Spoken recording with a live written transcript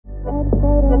Hi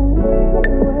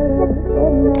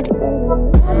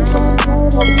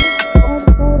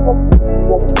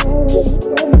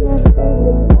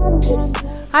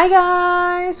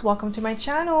guys, welcome to my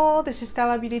channel. This is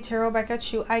Stella Beauty Tarot back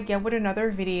at you again with another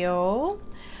video.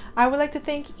 I would like to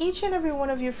thank each and every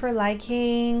one of you for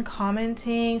liking,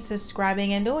 commenting,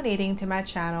 subscribing, and donating to my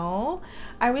channel.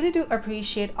 I really do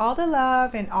appreciate all the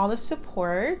love and all the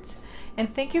support.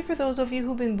 And thank you for those of you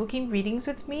who've been booking readings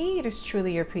with me. It is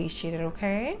truly appreciated,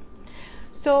 okay?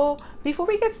 So before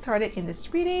we get started in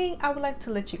this reading, I would like to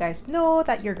let you guys know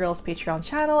that your girl's Patreon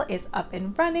channel is up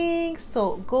and running.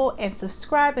 So go and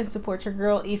subscribe and support your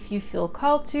girl if you feel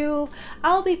called to.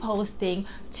 I'll be posting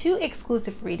 2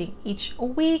 exclusive readings each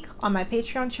week on my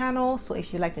Patreon channel. So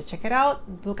if you'd like to check it out,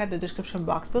 look at the description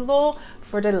box below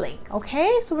for the link.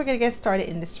 Okay, so we're gonna get started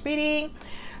in this reading.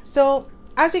 So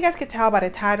as you guys can tell by the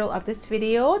title of this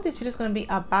video is going to be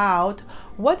about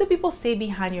what do people say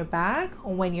behind your back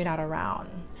when you're not around.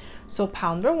 So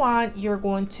pile number 1, you're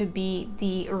going to be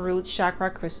the root chakra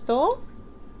crystal.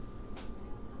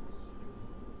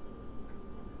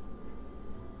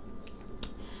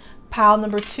 Pile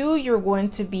number 2, you're going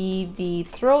to be the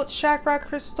throat chakra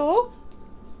crystal.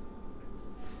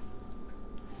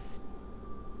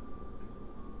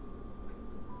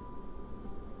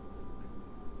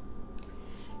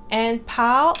 And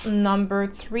pile number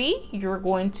 3, you're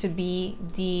going to be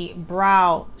the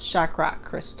brow chakra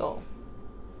crystal.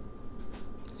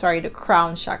 Sorry, the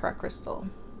crown chakra crystal.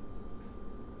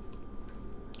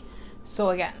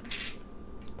 So again,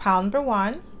 pile number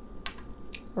 1,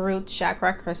 root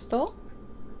chakra crystal.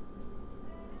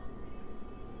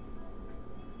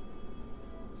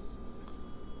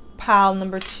 Pile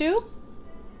number 2,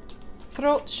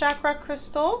 throat chakra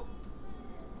crystal.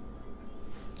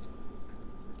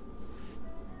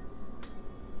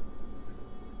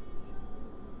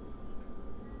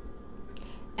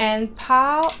 And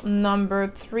pile number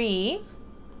 3,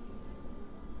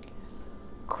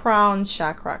 crown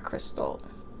chakra crystal.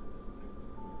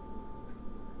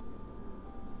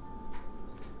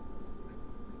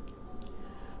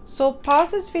 So pause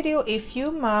this video if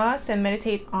you must and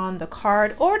meditate on the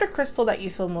card or the crystal that you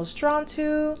feel most drawn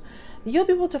to. You'll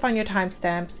be able to find your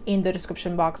timestamps in the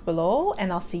description box below,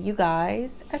 and I'll see you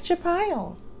guys at your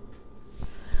pile.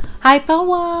 Hi pile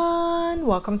 1,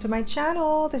 welcome to my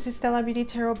channel. This is Stella Beauty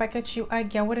Tarot back at you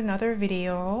again with another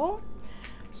video.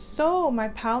 So my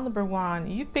pile number 1,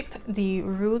 you picked the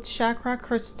root chakra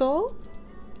crystal,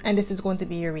 and this is going to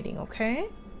be your reading, okay?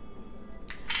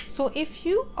 So if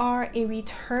you are a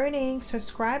returning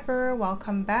subscriber,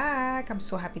 welcome back. I'm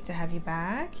so happy to have you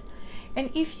back.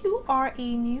 And if you are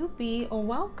a newbie,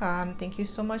 welcome. Thank you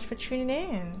so much for tuning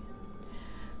in.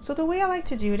 So the way I like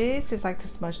to do this is like to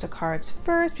smudge the cards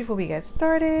first before we get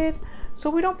started,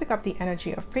 so we don't pick up the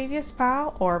energy of previous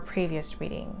pile or previous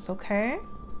readings, okay?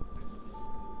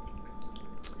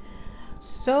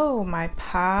 So my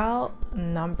pile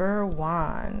number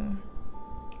 1,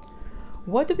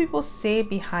 what do people say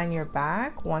behind your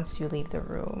back once you leave the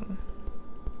room?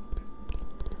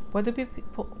 What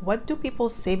do people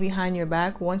say behind your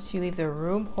back once you leave the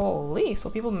room? Holy,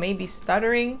 so people may be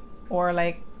stuttering or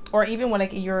even when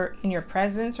like you're in your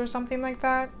presence or something like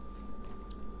that.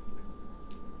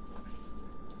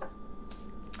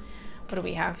 What do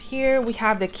we have here? We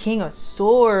have the King of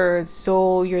Swords.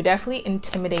 So you're definitely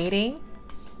intimidating.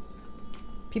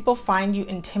 People find you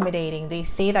intimidating. They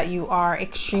say that you are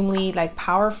extremely like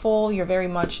powerful. You're very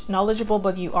much knowledgeable,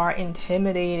 but you are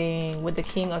intimidating with the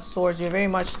King of Swords. You're very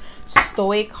much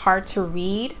stoic, hard to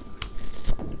read.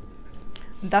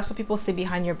 That's what people say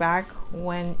behind your back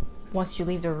once you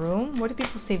leave the room. What do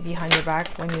people say behind your back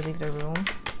when you leave the room,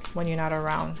 when you're not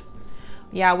around?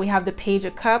 Yeah, we have the Page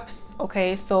of Cups.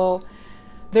 Okay, so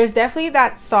there's definitely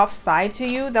that soft side to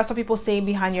you. That's what people say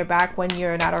behind your back when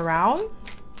you're not around.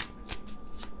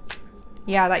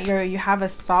 Yeah, that you have a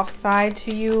soft side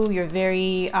to you. You're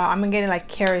very I'm getting like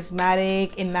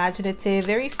charismatic, imaginative,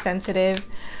 very sensitive.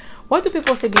 What do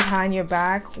people say behind your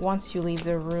back once you leave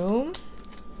the room?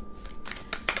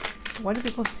 What do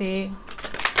people say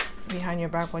behind your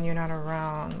back when you're not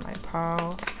around, my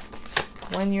pal?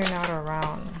 When you're not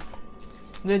around,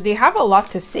 they have a lot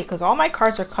to say because all my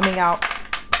cards are coming out.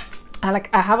 I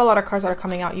have a lot of cards that are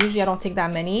coming out. Usually I don't take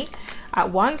that many at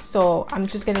once, so I'm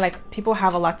just gonna like, people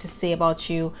have a lot to say about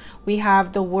you. We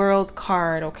have the World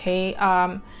card, okay?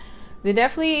 They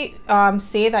definitely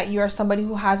say that you are somebody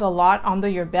who has a lot under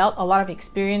your belt, a lot of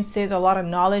experiences, a lot of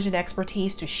knowledge and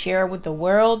expertise to share with the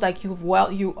world. Like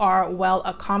you are well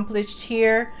accomplished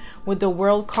here with the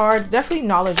World card. Definitely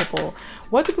knowledgeable.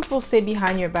 What do people say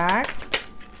behind your back?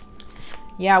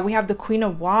 Yeah, we have the Queen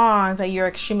of Wands, that you're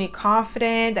extremely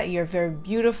confident, that you're very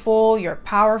beautiful, you're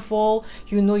powerful,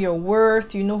 you know your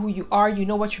worth, you know who you are, you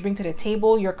know what you bring to the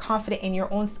table, you're confident in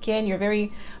your own skin, you're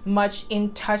very much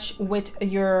in touch with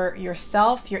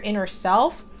yourself, your inner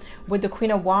self with the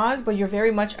Queen of Wands, but you're very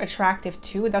much attractive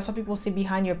too. That's what people see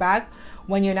behind your back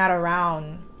when you're not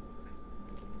around.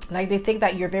 Like they think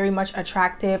that you're very much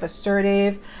attractive,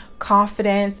 assertive,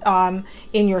 confident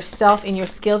in yourself, in your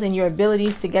skills, in your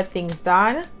abilities to get things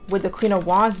done. With the Queen of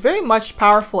Wands, very much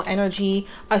powerful energy,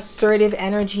 assertive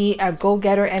energy, a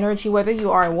go-getter energy. Whether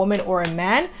you are a woman or a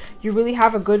man, you really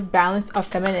have a good balance of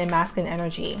feminine and masculine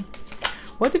energy.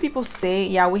 What do people say?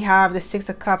 Yeah, we have the Six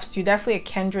of Cups. You're definitely a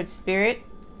kindred spirit.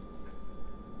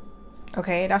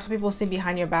 Okay, that's what people say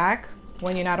behind your back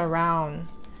when you're not around.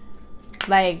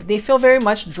 Like they feel very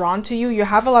much drawn to you. You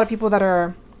have a lot of people that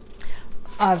are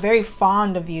very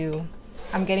fond of you.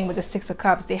 I'm getting with the Six of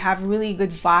Cups. They have really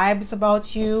good vibes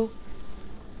about you.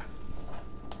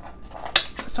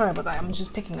 Sorry about that. I'm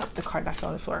just picking up the card that fell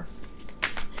on the floor.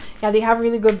 Yeah, they have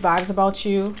really good vibes about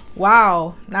you.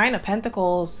 Wow, Nine of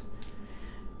Pentacles.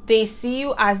 They see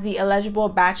you as the eligible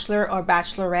bachelor or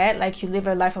bachelorette. Like you live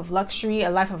a life of luxury,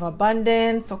 a life of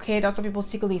abundance. Okay, that's what people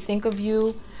secretly think of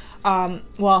you.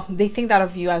 Well, they think that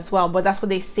of you as well, but that's what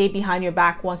they say behind your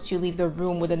back once you leave the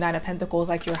room with the Nine of Pentacles.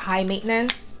 Like you're high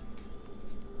maintenance.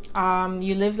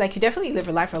 You definitely live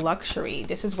a life of luxury.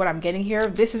 This is what I'm getting here.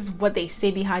 This is what they say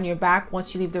behind your back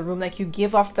once you leave the room. Like you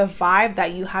give off the vibe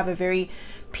that you have a very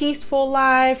peaceful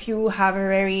life. You have a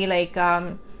very like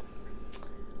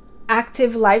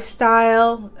active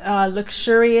lifestyle,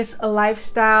 luxurious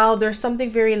lifestyle. There's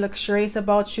something very luxurious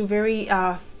about you, very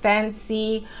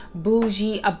fancy,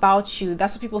 bougie about you.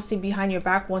 That's what people see behind your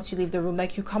back once you leave the room.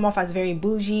 Like you come off as very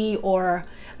bougie, or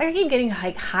like I keep getting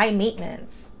like high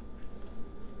maintenance,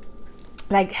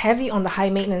 like heavy on the high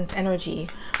maintenance energy.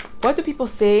 What do people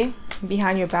say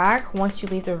behind your back once you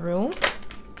leave the room?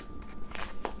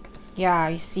 Yeah,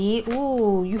 you see,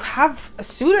 ooh, you have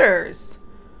suitors.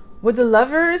 With the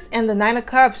Lovers and the Nine of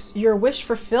Cups, your wish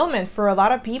fulfillment for a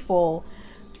lot of people.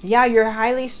 Yeah, you're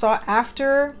highly sought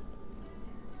after.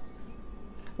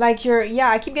 Like you're,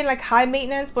 yeah, I keep getting like high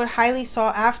maintenance, but highly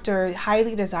sought after,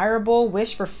 highly desirable,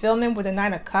 wish fulfillment with the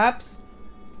Nine of Cups.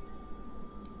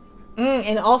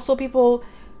 And also people,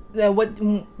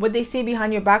 what they say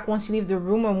behind your back once you leave the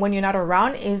room and when you're not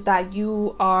around is that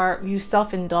you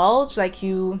self-indulge. Like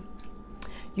you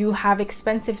have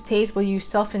expensive taste, but you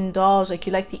self-indulge. Like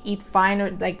you like to eat finer,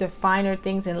 like the finer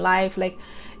things in life, like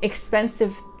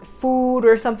expensive food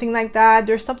or something like that.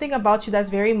 There's something about you that's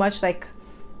very much like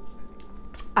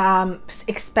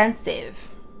expensive.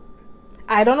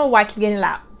 I don't know why I keep getting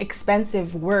that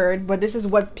expensive word, but this is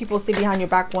what people say behind your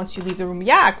back once you leave the room.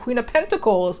 Yeah, Queen of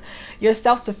Pentacles. You're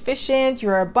self-sufficient,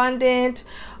 you're abundant,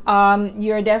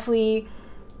 you're definitely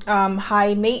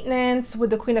high maintenance with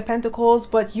the Queen of Pentacles,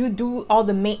 but you do all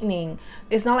the maintaining.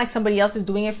 It's not like somebody else is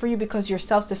doing it for you because you're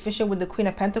self-sufficient with the Queen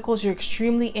of Pentacles. You're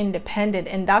extremely independent,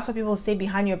 and that's what people say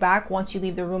behind your back once you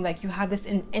leave the room. Like you have this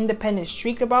independent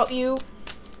streak about you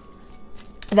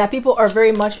that people are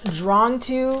very much drawn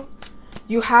to.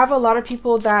 You have a lot of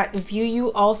people that view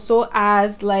you also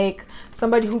as like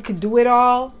somebody who could do it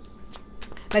all.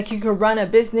 Like you could run a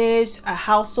business, a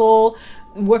household,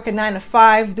 work a 9 to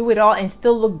 5, do it all and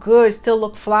still look good, still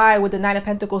look fly with the Nine of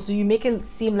Pentacles. So you make it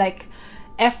seem like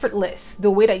effortless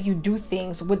the way that you do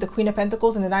things with the Queen of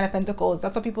Pentacles and the Nine of Pentacles.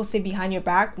 That's what people say behind your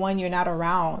back when you're not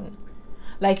around.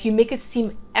 Like you make it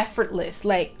seem effortless,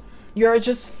 like you're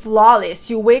just flawless.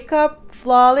 You wake up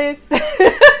flawless.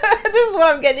 This is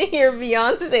what I'm getting here,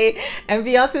 Beyonce. And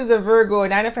Beyonce is a Virgo.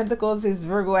 Nine of Pentacles is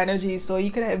Virgo energy. So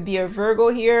you could be a Virgo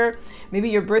here. Maybe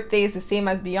your birthday is the same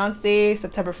as Beyonce,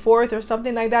 September 4th or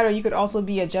something like that. Or you could also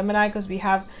be a Gemini because we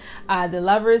have the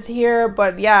Lovers here.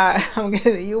 But yeah,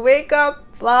 you wake up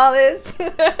flawless.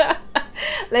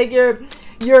 Like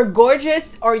you're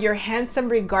gorgeous or you're handsome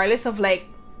regardless of like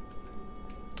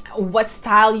what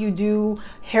style you do,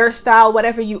 hairstyle,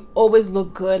 whatever, you always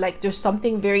look good. Like there's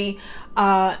something very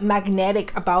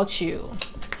magnetic about you.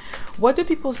 What do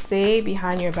people say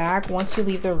behind your back once you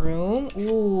leave the room?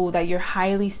 Ooh, that you're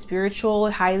highly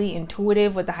spiritual, highly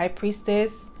intuitive with the High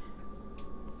Priestess.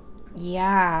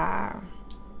 Yeah.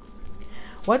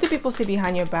 What do people say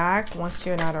behind your back once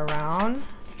you're not around?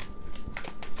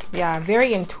 Yeah,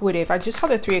 very intuitive. I just saw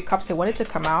the Three of Cups. I wanted to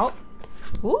come out.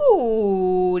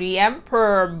 Ooh, the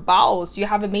Emperor, boss. You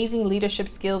have amazing leadership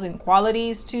skills and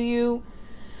qualities to you.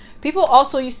 People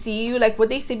also, you see you, like what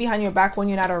they say behind your back when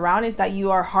you're not around is that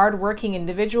you are a hardworking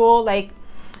individual. Like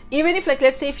even if, like,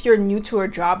 let's say if you're new to a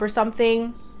job or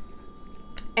something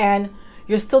and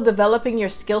you're still developing your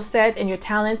skill set and your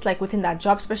talents, like within that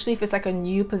job, especially if it's like a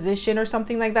new position or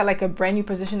something like that, like a brand new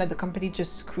position that the company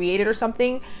just created or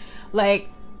something. Like,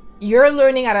 you're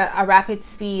learning at a rapid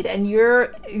speed, and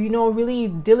you're, you know, really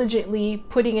diligently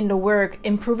putting in the work,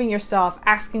 improving yourself,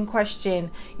 asking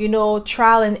question, you know,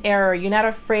 trial and error. You're not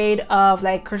afraid of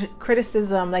like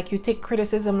criticism. Like, you take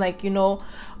criticism, like, you know,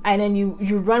 and then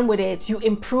you run with it. You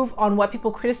improve on what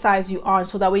people criticize you on,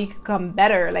 so that way you can become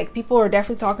better. Like, people are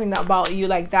definitely talking about you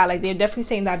like that. Like, they're definitely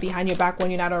saying that behind your back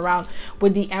when you're not around.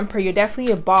 With the Emperor, you're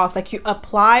definitely a boss. Like, you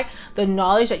apply the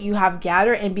knowledge that you have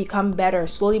gathered and become better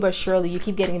slowly but surely. You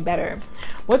keep getting better.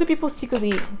 What do people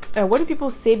secretly what do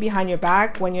people say behind your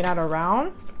back when you're not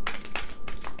around?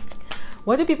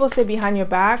 What do people say behind your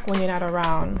back when you're not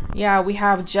around? Yeah, we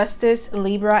have Justice,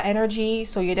 Libra energy.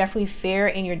 So you're definitely fair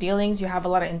in your dealings. You have a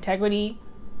lot of integrity.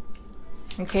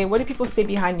 Okay, what do people say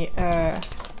behind you?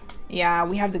 Yeah,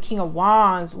 we have the King of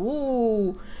Wands.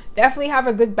 Ooh, definitely have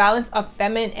a good balance of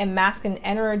feminine and masculine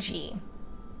energy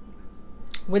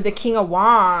with the King of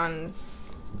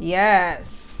Wands.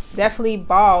 Yes, definitely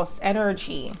boss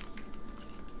energy.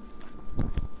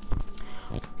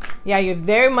 Yeah, you're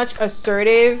very much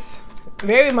assertive,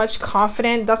 very much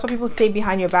confident. That's what people say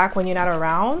behind your back when you're not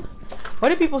around. What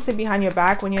do people say behind your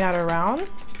back when you're not around?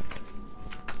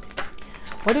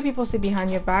 What do people say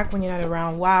behind your back when you're not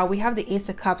around? Wow, we have the Ace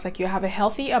of Cups. Like, you have a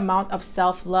healthy amount of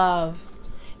self-love.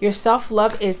 Your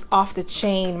self-love is off the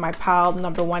chain, my pal,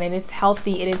 number one, and it's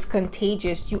healthy. It is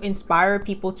contagious. You inspire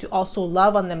people to also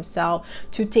love on themselves,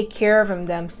 to take care of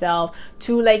themselves,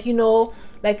 to, like, you know,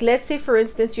 like, let's say, for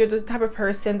instance, you're the type of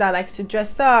person that likes to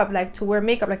dress up, like to wear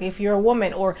makeup. Like, if you're a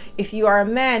woman, or if you are a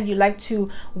man, you like to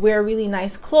wear really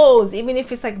nice clothes. Even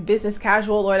if it's like business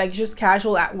casual or like just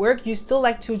casual at work, you still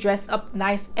like to dress up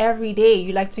nice every day.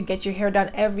 You like to get your hair done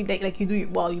every day. Like, you do,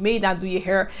 well, you may not do your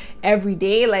hair every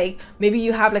day. Like, maybe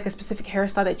you have like a specific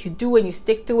hairstyle that you do and you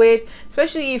stick to it.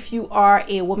 Especially if you are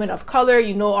a woman of color,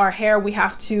 you know, our hair, we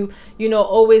have to, you know,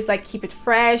 always like keep it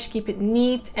fresh, keep it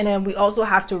neat. And then we also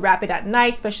have to wrap it at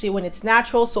night, especially when it's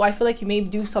natural. So I feel like you may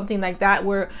do something like that,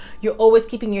 where you're always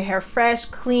keeping your hair fresh,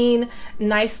 clean,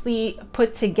 nicely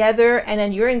put together, and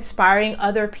then you're inspiring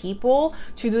other people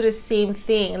to do the same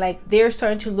thing. Like, they're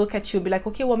starting to look at you and be like,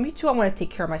 okay, well, me too, I want to take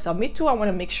care of myself. Me too, I want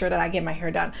to make sure that I get my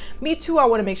hair done. Me too, I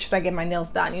want to make sure that I get my nails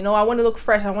done. You know, I want to look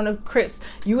fresh, I want to crisp.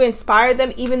 You inspire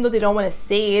them, even though they don't want to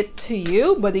say it to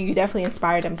you, but you definitely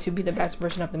inspire them to be the best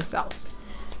version of themselves.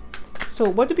 So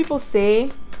what do people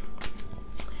say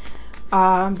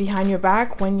behind your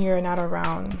back when you're not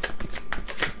around?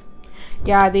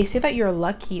 Yeah, they say that you're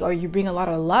lucky, or you bring a lot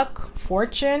of luck,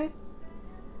 fortune,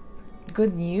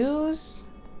 good news.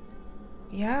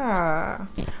 Yeah.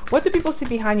 What do people say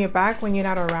behind your back when you're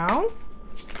not around?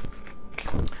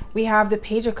 We have the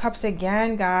Page of Cups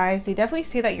again, guys. They definitely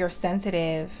say that you're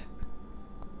sensitive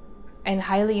and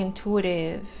highly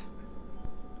intuitive.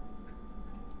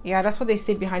 Yeah, that's what they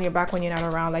say behind your back when you're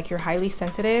not around. Like, you're highly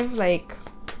sensitive. Like,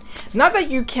 not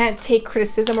that you can't take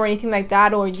criticism or anything like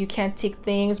that, or you can't take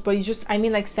things, but you just, I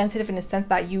mean, like, sensitive in the sense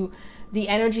that the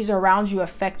energies around you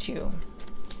affect you.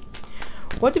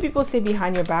 What do people say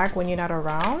behind your back when you're not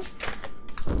around?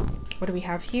 What do we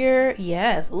have here?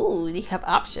 Yes. Ooh, they have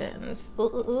options.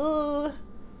 Ooh.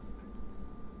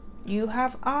 You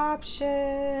have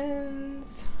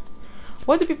options.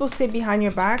 What do people say behind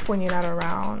your back when you're not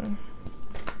around?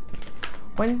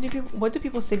 What do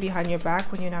people say behind your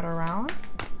back when you're not around?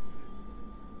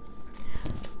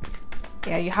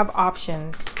 Yeah, you have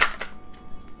options.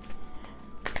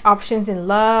 Options in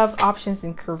love, options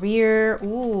in career.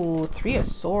 Ooh, Three of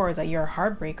Swords, that you're a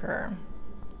heartbreaker.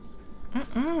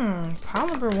 Pile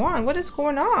number one, what is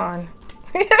going on?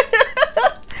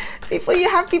 You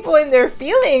have people in their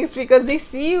feelings because they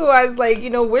see you as, like, you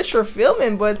know, wish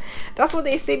fulfillment, but that's what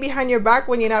they say behind your back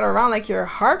when you're not around, like you're a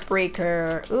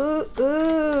heartbreaker.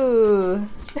 Ooh.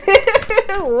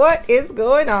 What is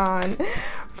going on?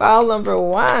 Pile number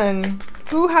one.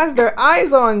 Who has their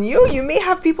eyes on you? You may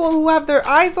have people who have their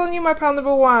eyes on you, my pile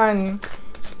number one.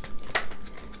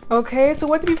 Okay, so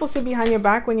what do people say behind your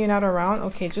back when you're not around?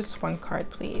 Okay, just one card,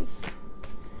 please.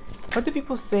 What do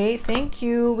people say? Thank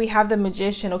you. We have the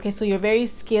Magician. Okay, so you're very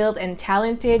skilled and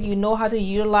talented. You know how to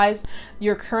utilize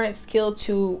your current skill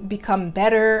to become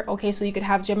better. Okay, so you could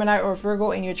have Gemini or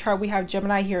Virgo in your chart. We have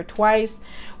Gemini here twice.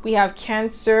 We have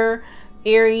Cancer,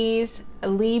 Aries,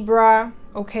 Libra,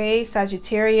 okay,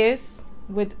 Sagittarius,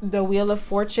 with the Wheel of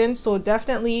Fortune. So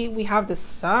definitely we have the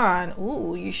Sun.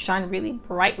 Ooh, you shine really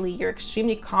brightly. You're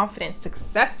extremely confident,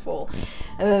 successful.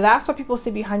 And that's what people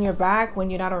say behind your back when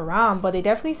you're not around. But they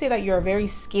definitely say that you're very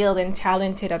skilled and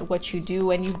talented at what you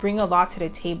do, and you bring a lot to the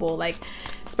table. Like,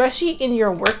 especially in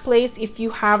your workplace, if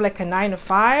you have like a 9 to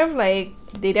 5, like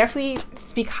they definitely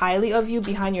speak highly of you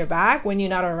behind your back when you're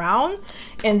not around,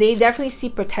 and they definitely see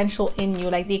potential in you.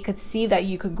 Like they could see that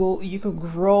you could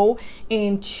grow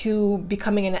into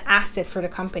becoming an asset for the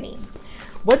company.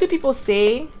 What do people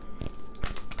say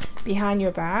behind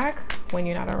your back when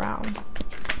you're not around?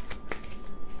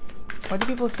 What do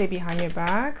people say behind your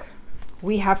back?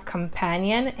 We have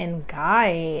Companion and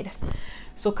Guide.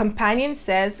 So Companion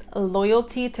says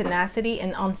loyalty, tenacity,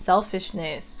 and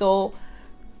unselfishness. So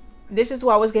this is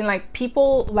what I was getting, like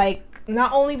people, like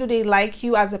not only do they like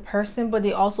you as a person, but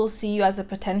they also see you as a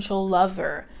potential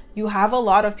lover. You have a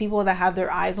lot of people that have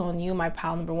their eyes on you, my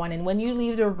pal number one. And when you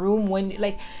leave the room, when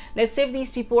like, let's say if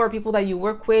these people are people that you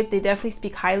work with, they definitely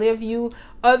speak highly of you.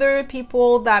 Other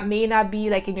people that may not be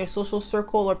like in your social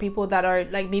circle, or people that are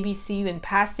like maybe see you in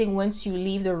passing, once you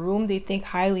leave the room, they think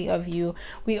highly of you.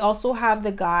 We also have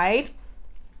the Guide.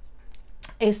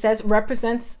 It says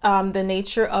represents the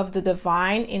nature of the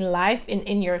divine in life and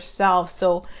in yourself.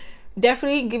 So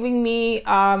definitely giving me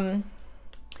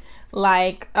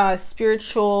like a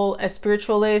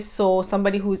spiritualist, so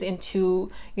somebody who's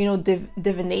into, you know,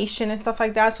 divination and stuff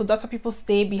like that. So that's what people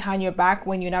stay behind your back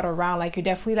when you're not around. Like you're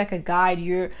definitely like a guide.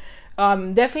 You're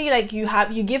definitely like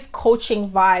you give coaching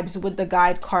vibes with the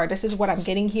Guide card. This is what I'm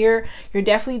getting here. You're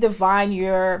definitely divine.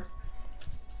 You're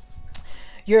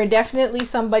definitely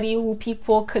somebody who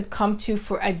people could come to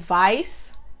for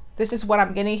advice. This is what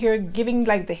I'm getting here, giving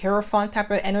like the Hierophant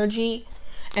type of energy.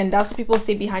 And that's what people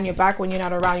say behind your back when you're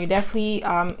not around. You're definitely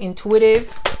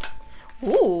intuitive.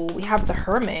 Ooh, we have the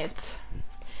Hermit.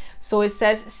 So it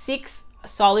says seeks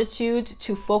solitude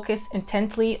to focus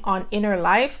intently on inner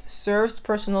life, serves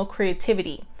personal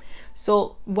creativity.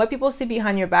 So what people say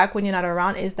behind your back when you're not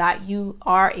around is that you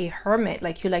are a hermit.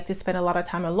 Like you like to spend a lot of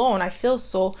time alone. I feel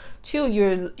so too.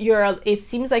 It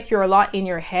seems like you're a lot in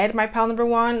your head, my pal number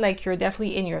one. Like you're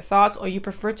definitely in your thoughts, or you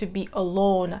prefer to be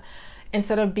alone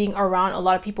instead of being around a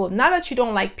lot of people. Not that you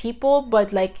don't like people,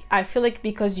 but like I feel like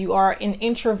because you are an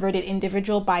introverted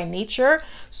individual by nature,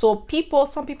 so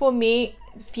some people may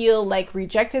feel like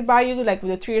rejected by you, like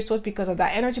with the Three of Swords, because of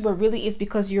that energy, but really it's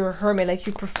because you're a hermit. Like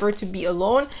you prefer to be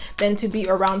alone than to be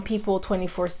around people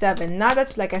 24/7. Not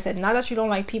that, like I said, not that you don't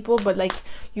like people, but like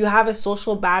you have a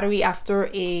social battery. After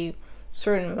a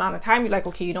certain amount of time, you're like,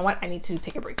 okay, you know what, I need to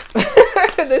take a break.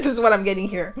 This is what I'm getting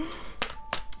here.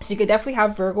 So you could definitely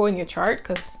have Virgo in your chart,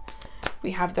 because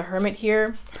we have the Hermit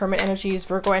here. Hermit energy is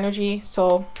Virgo energy.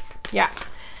 So yeah.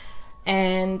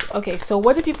 And okay, so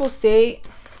what do people say?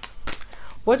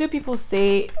 What do people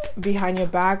say behind your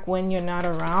back when you're not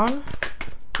around?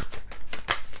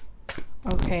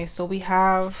 Okay, so we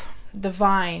have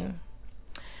Divine.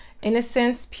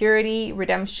 Innocence, purity,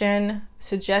 redemption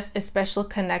suggests a special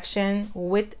connection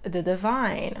with the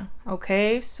divine.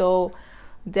 Okay, so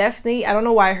definitely, I don't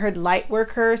know why I heard light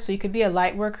worker. So you could be a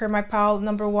light worker, my pal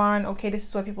number one. Okay, this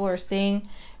is what people are saying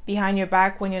behind your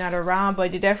back when you're not around,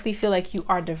 but you definitely feel like you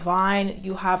are divine.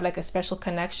 You have like a special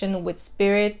connection with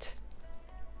spirit.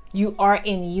 You are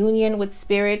in union with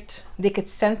spirit. They could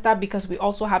sense that, because we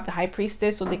also have the High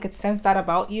Priestess, so they could sense that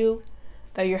about you,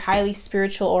 that you're highly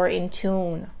spiritual or in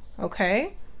tune.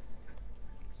 Okay,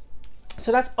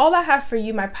 so that's all I have for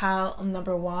you, my pal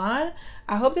number one.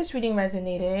 I hope this reading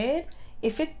resonated.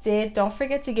 If it did, don't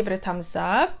forget to give it a thumbs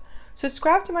up.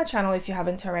 Subscribe to my channel if you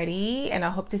haven't already, and I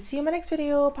hope to see you in my next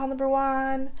video, pal number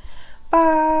one.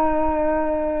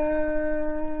 Bye.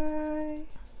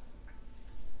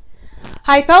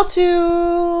 Hi pal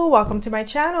 2, welcome to my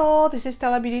channel. This is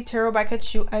Stella Beauty Tarot back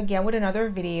at you again with another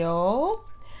video.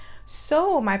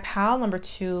 So my pal number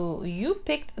 2, you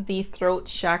picked the throat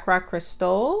chakra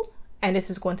crystal, and this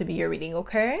is going to be your reading.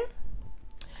 Okay,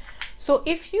 so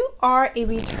if you are a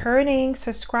returning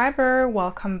subscriber,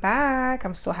 welcome back.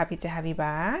 I'm so happy to have you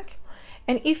back.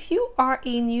 And if you are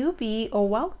a newbie, oh,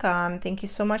 welcome. Thank you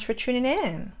so much for tuning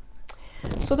in.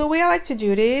 So the way I like to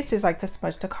do this is like to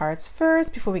smudge the cards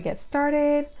first before we get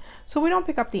started, so we don't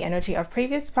pick up the energy of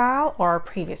previous pal or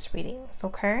previous readings.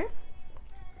 Okay,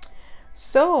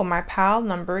 so my pal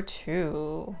number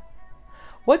 2,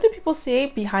 what do people say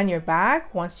behind your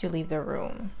back once you leave the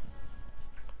room?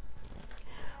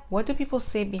 What do people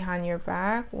say behind your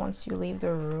back once you leave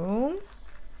the room?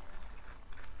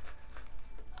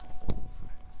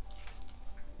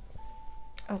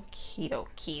 Okie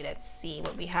dokie, let's see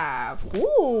what we have.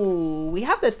 Ooh, we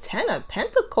have the 10 of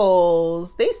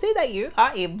Pentacles. They say that you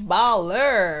are a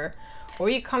baller, or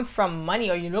you come from money,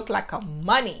 or you look like a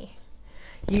money.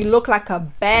 You look like a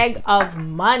bag of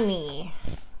money.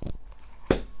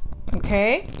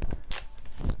 Okay?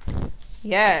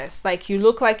 Yes, like you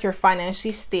look like you're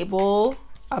financially stable,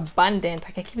 abundant.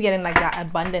 Like I keep getting like that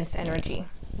abundance energy.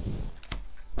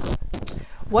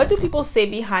 What do people say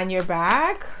behind your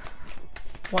back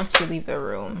once you leave the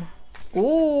room?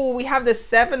 Ooh, we have the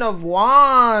 7 of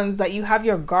Wands, that you have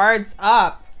your guards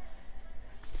up.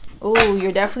 Ooh,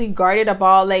 you're definitely guarded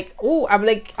about like, ooh, I'm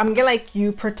getting like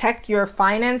you protect your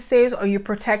finances, or you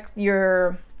protect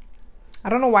your, I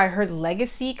don't know why I heard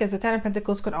legacy, because the 10 of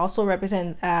Pentacles could also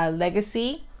represent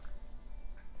legacy,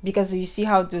 because you see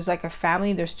how there's like a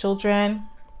family, there's children,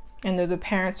 and the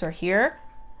parents are here.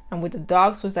 And with the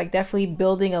dogs, so it's like definitely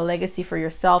building a legacy for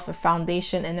yourself, a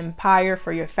foundation, an empire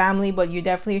for your family. But you're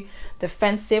definitely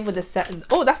defensive with the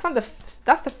oh, that's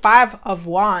the 5 of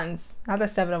Wands, not the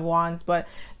 7 of Wands, but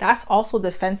that's also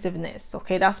defensiveness.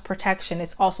 Okay, that's protection.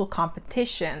 It's also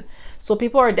competition. So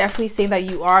people are definitely saying that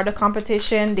you are the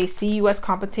competition. They see you as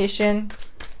competition.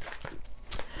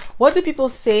 What do people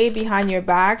say behind your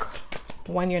back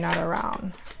when you're not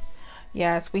around?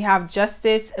 Yes, we have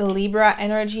Justice, Libra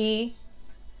energy.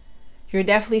 You're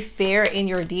definitely fair in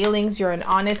your dealings. You're an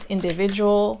honest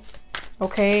individual.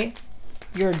 Okay.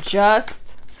 You're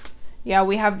just. Yeah,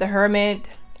 we have the Hermit,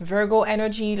 Virgo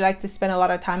energy. You like to spend a lot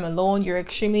of time alone. You're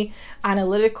extremely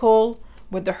analytical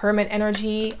with the Hermit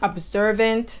energy.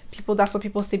 Observant. People, that's what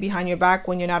people say behind your back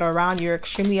when you're not around. You're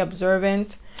extremely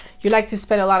observant. You like to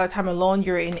spend a lot of time alone.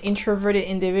 You're an introverted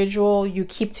individual. You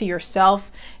keep to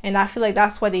yourself. And I feel like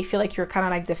that's why they feel like you're kind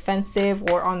of like defensive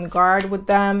or on guard with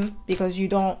them, because you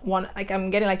don't want, like, I'm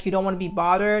getting like you don't want to be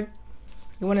bothered.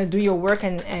 You want to do your work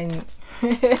and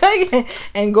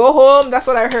and go home. That's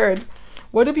what I heard.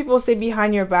 What do people say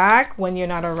behind your back when you're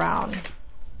not around?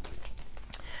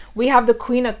 We have the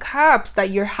Queen of Cups, that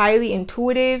you're highly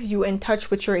intuitive. You're in touch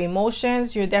with your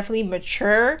emotions. You're definitely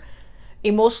mature,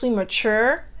 emotionally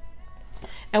mature.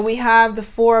 And we have the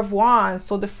 4 of Wands.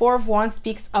 So the 4 of Wands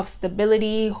speaks of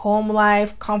stability, home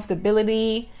life,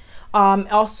 comfortability,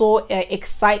 also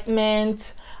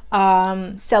excitement,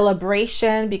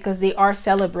 celebration, because they are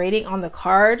celebrating on the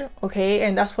card. Okay,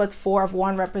 and that's what 4 of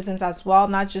Wands represents as well.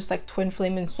 Not just like twin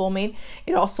flame and soulmate.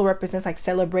 It also represents like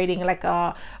celebrating like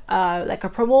a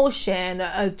promotion,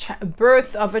 a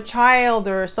birth of a child,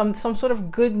 or some sort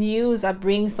of good news that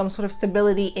brings some sort of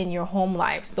stability in your home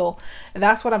life. So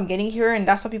that's what I'm getting here, and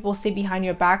that's what people say behind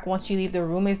your back once you leave the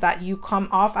room, is that you come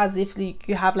off as if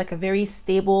you have like a very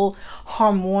stable,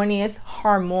 harmonious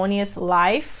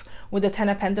life, with the 10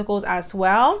 of Pentacles as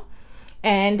well.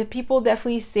 And people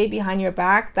definitely say behind your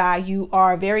back that you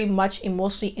are very much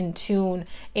emotionally in tune,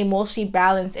 emotionally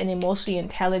balanced, and emotionally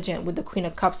intelligent with the Queen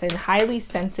of Cups, and highly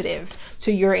sensitive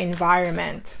to your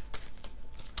environment.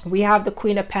 We have the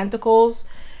Queen of Pentacles.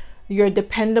 You're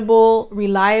dependable,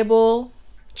 reliable,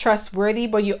 trustworthy,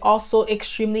 but you're also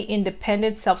extremely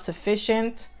independent,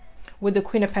 self-sufficient. With the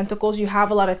Queen of Pentacles, you have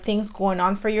a lot of things going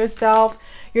on for yourself.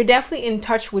 You're definitely in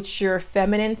touch with your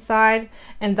feminine side,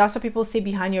 and that's what people say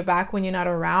behind your back when you're not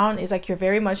around, is like you're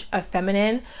very much a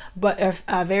feminine, but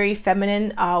a very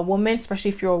feminine woman, especially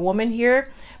if you're a woman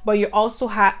here. But you also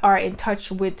are in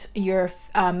touch with your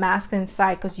masculine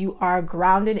side, because you are a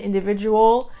grounded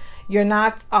individual. You're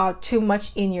not too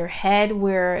much in your head,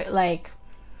 where like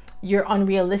you're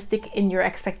unrealistic in your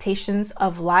expectations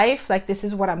of life. Like, this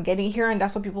is what I'm getting here, and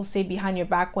that's what people say behind your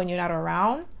back when you're not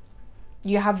around.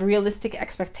 You have realistic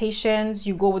expectations.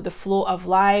 You go with the flow of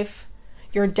life.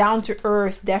 You're down to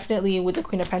earth, definitely, with the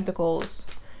Queen of Pentacles.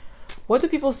 What do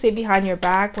people say behind your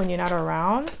back when you're not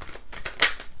around?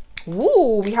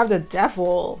 Ooh, we have the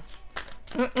Devil.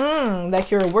 Like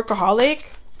you're a workaholic.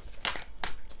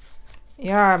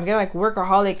 Yeah, I'm getting like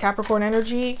workaholic, Capricorn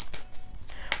energy.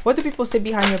 What do people say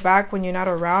behind your back when you're not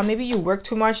around? Maybe you work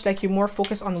too much, like you're more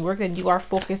focused on work than you are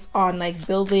focused on like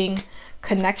building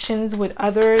connections with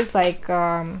others, like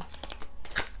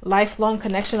lifelong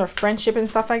connection or friendship and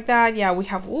stuff like that. Yeah, we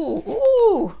have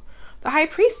the High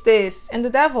Priestess and the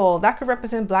Devil. That could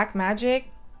represent black magic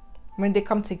when they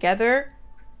come together.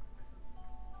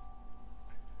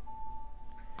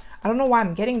 I don't know why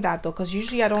I'm getting that though, because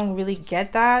usually I don't really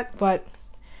get that, but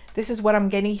this is what I'm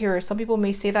getting here. Some people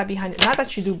may say that behind it. Not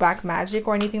that you do black magic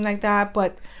or anything like that,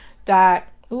 but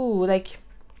that, like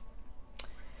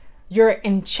you're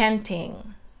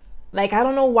enchanting. Like, I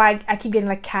don't know why I keep getting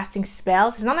like casting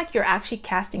spells. It's not like you're actually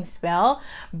casting spell,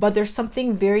 but there's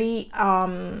something very,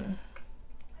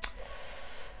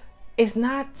 it's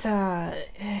not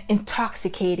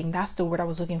intoxicating. That's the word I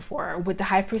was looking for with the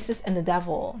high priestess and the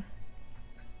devil.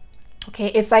 Okay,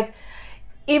 it's like,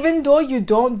 even though you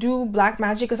don't do black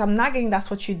magic, because I'm not getting that's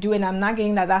what you do, and I'm not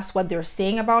getting that that's what they're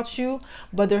saying about you,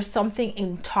 but there's something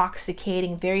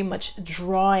intoxicating, very much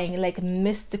drawing, like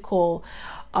mystical,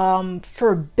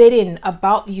 forbidden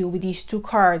about you with these two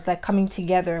cards, like coming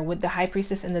together with the high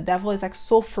priestess and the devil. It's like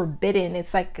so forbidden.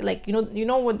 It's like you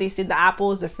know what they say, the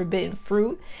apple is the forbidden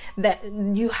fruit, that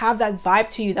you have that vibe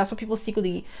to you. That's what people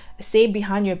secretly say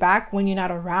behind your back when you're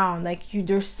not around. Like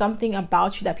there's something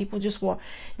about you that people just want,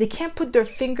 they can't put their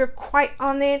finger quite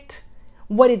on it,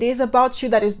 what it is about you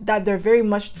that they're very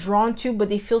much drawn to, but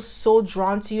they feel so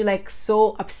drawn to you, like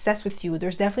so obsessed with you.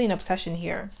 There's definitely an obsession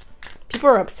here. People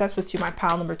are obsessed with you, my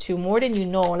pal number 2, more than you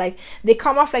know. Like they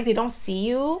come off like they don't see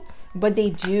you, but they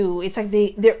do. It's like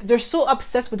they're so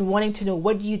obsessed with wanting to know,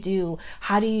 what do you do,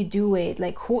 how do you do it,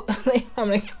 like who like, I'm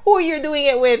like, who you're doing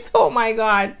it with. Oh my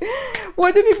god,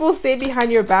 what do people say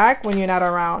behind your back when you're not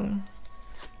around?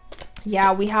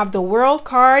 Yeah, we have the World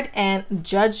card and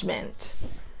Judgment.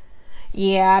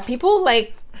 Yeah, people,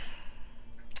 like,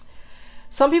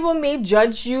 some people may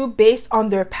judge you based on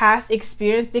their past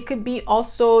experience. They could be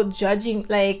also judging,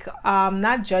 like,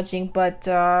 not judging, but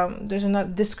there's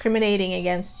not discriminating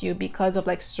against you because of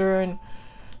like certain,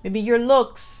 maybe your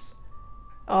looks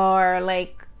or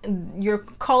like your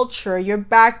culture, your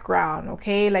background.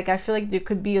 Okay, like I feel like there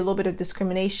could be a little bit of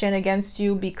discrimination against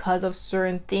you because of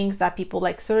certain things that people,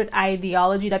 like certain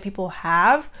ideology that people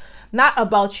have, not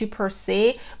about you per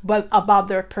se, but about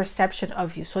their perception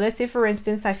of you. So let's say, for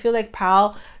instance, I feel like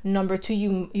pal number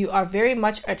 2, you are very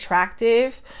much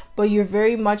attractive, but you're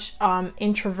very much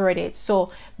introverted.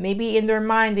 So maybe in their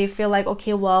mind they feel like,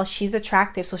 okay, well, she's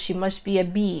attractive, so she must be a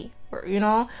B, or, you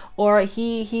know, or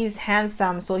he's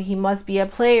handsome, so he must be a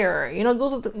player. You know,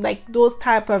 those are like those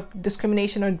type of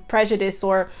discrimination or prejudice,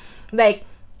 or like,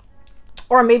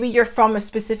 or maybe you're from a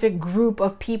specific group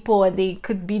of people and they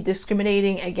could be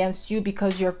discriminating against you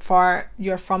because you're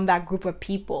from that group of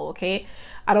people. Okay,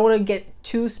 I don't want to get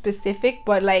too specific,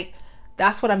 but like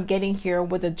that's what I'm getting here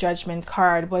with the Judgment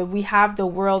card. But we have the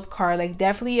World card, like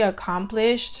definitely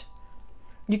accomplished.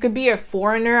 You could be a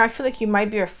foreigner. I feel like you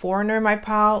might be a foreigner, my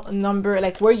pal number,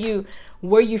 like where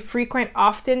you frequent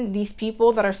often. These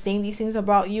people that are saying these things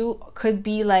about you could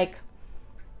be like,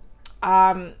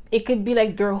 it could be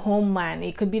like their homeland,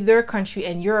 it could be their country,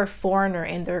 and you're a foreigner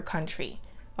in their country.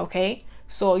 Okay,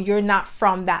 so you're not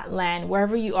from that land.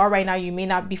 Wherever you are right now, you may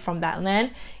not be from that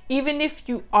land. Even if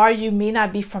you are, you may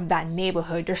not be from that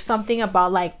neighborhood. There's something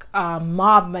about like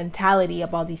mob mentality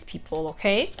about these people.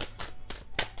 Okay,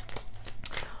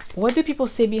 what do people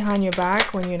say behind your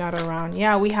back when you're not around?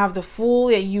 Yeah, we have the Fool.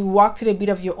 Yeah, you walk to the beat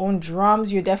of your own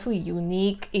drums. You're definitely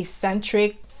unique,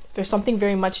 eccentric. There's something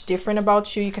very much different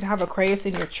about you. You could have Aquarius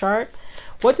in your chart.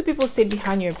 What do people say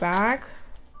behind your back?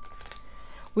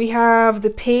 We have the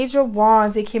Page of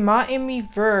Wands. They came out in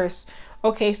reverse.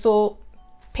 Okay, so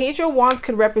Page of Wands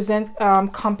could represent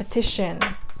competition.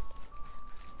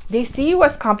 They see you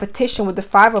as competition with the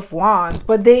Five of Wands,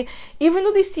 but even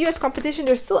though they see you as competition,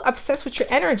 they're still obsessed with your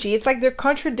energy. It's like they're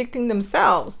contradicting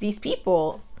themselves, these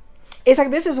people. It's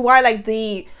like, this is why like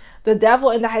the Devil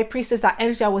and the High Priestess, that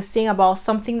energy I was saying about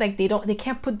something, like they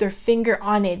can't put their finger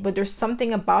on it, but there's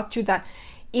something about you that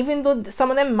even though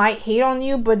some of them might hate on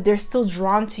you, but they're still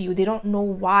drawn to you. They don't know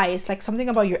why. It's like something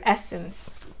about your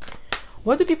essence.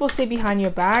 What do people say behind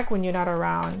your back when you're not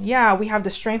around? Yeah, we have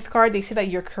the Strength card. They say that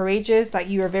you're courageous, that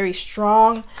you are very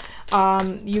strong.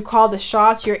 You call the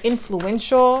shots. You're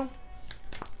influential.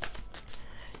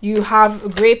 You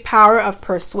have great power of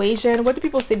persuasion. What do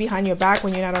people say behind your back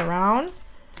when you're not around?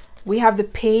 We have the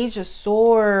Page of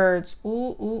Swords.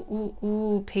 Ooh, ooh, ooh,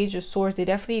 ooh. Page of Swords. They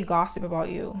definitely gossip about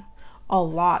you a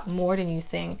lot, more than you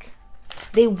think.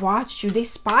 They watch you. They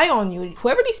spy on you.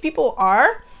 Whoever these people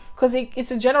are, because it's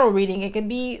a general reading. It can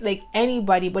be like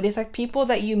anybody, but it's like people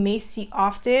that you may see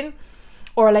often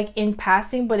or like in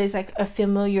passing, but it's like a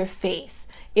familiar face.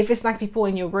 If it's not people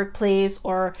in your workplace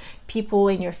or people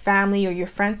in your family or your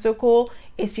friend circle,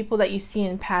 it's people that you see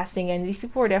in passing, and these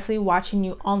people are definitely watching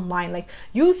you online. Like,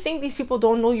 you think these people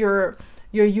don't know your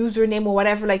username or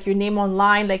whatever, like your name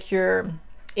online, like your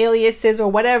aliases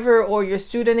or whatever, or your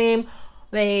pseudonym,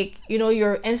 like, you know,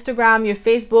 your Instagram, your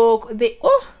Facebook.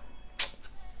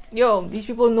 These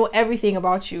people know everything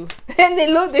about you. And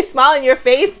they smile in your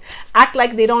face, act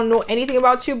like they don't know anything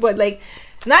about you, but like,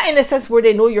 not in a sense where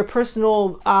they know your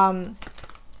personal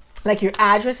like your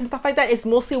address and stuff like that. It's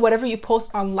mostly whatever you post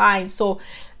online. So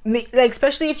like,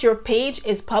 especially if your page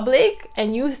is public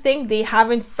and you think they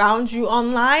haven't found you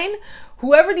online,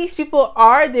 whoever these people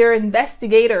are, they're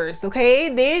investigators,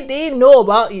 okay? They know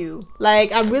about you.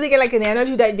 Like, I'm really getting like an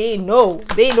energy that they know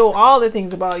all the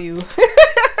things about you.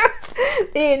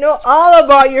 They know all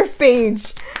about your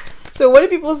page. So what do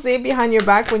people say behind your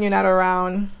back when you're not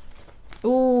around?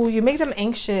 Ooh, you make them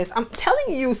anxious. I'm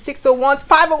telling you, 601s,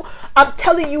 50. I'm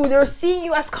telling you, they're seeing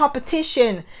you as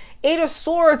competition. 8 of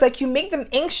Swords, like, you make them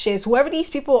anxious. Whoever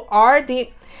these people are,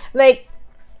 they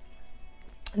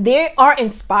are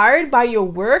inspired by your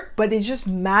work, but they're just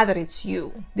mad that it's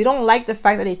you. They don't like the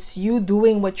fact that it's you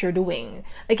doing what you're doing.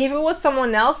 Like, if it was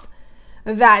someone else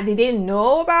that they didn't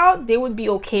know about, they would be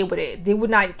okay with it. They would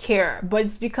not care. But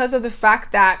it's because of the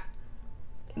fact that,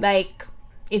 like,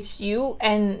 it's you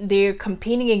and they're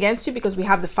competing against you, because we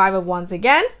have the 5 of Wands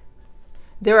again.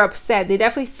 They're upset. They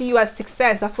definitely see you as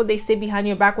success. That's what they say behind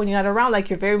your back when you're not around. Like,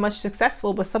 you're very much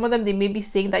successful. But some of them, they may be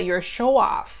saying that you're a show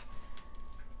off.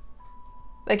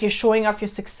 Like, you're showing off your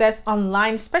success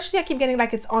online. Especially, I keep getting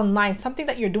like it's online. Something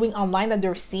that you're doing online that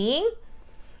they're seeing.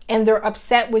 And they're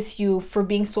upset with you for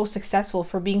being so successful,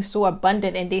 for being so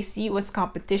abundant. And they see you as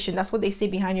competition. That's what they say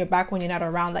behind your back when you're not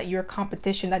around. That you're a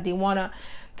competition. That they want to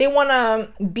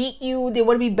beat you. They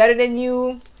want to be better than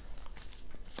you.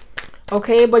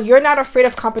 Okay, but you're not afraid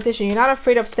of competition. You're not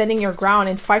afraid of standing your ground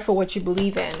and fight for what you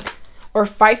believe in. Or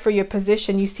fight for your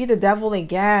position. You see the devil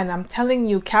again. I'm telling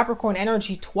you, Capricorn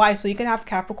energy twice. So you can have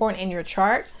Capricorn in your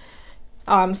chart.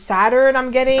 Saturn,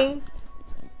 I'm getting.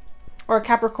 Or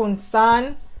Capricorn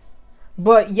Sun.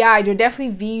 But yeah, they're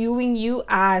definitely viewing you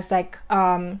as like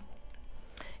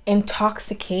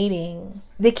intoxicating.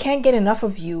 They can't get enough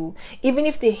of you. Even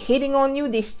if they're hating on you,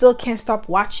 they still can't stop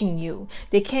watching you.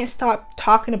 They can't stop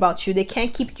talking about you. They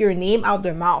can't keep your name out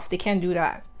their mouth. They can't do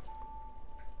that.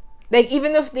 Like,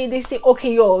 even if they say,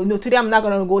 okay, yo, no, today I'm not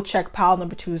going to go check pile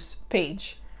number 2's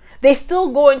page. They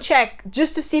still go and check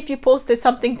just to see if you posted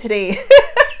something today.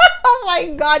 Oh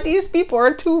my God, these people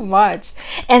are too much.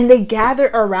 And they gather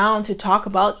around to talk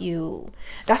about you.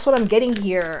 That's what I'm getting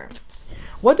here.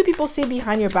 What do people say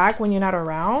behind your back when you're not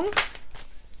around?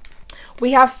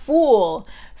 We have Fool.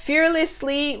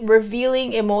 Fearlessly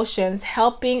revealing emotions,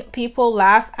 helping people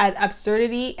laugh at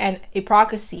absurdity and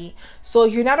hypocrisy. So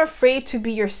you're not afraid to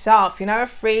be yourself. You're not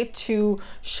afraid to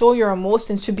show your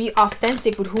emotions, to be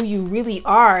authentic with who you really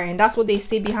are. And that's what they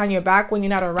say behind your back when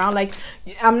you're not around. Like,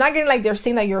 I'm not getting like they're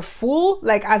saying that you're a fool,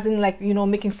 like as in like, you know,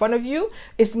 making fun of you.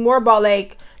 It's more about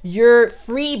like, you're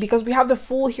free, because we have the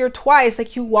Fool here twice.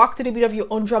 Like, you walk to the beat of your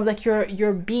own drum. Like,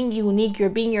 you're being unique, you're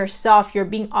being yourself, you're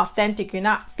being authentic, you're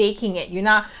not faking it, you're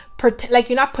not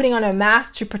you're not putting on a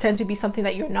mask to pretend to be something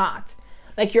that you're not.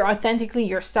 Like, you're authentically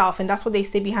yourself. And that's what they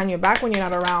say behind your back when you're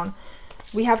not around.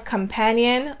 We have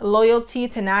Companion, loyalty,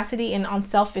 tenacity, and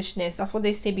unselfishness. That's what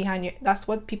they say behind your, that's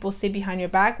what people say behind your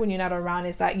back when you're not around,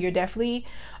 is that you're definitely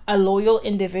a loyal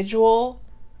individual.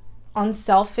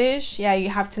 Unselfish. Yeah, you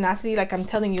have tenacity. Like, I'm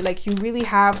telling you, like, you really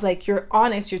have, like, you're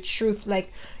honest, you're truth,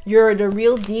 like, you're the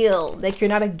real deal. Like, you're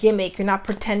not a gimmick, you're not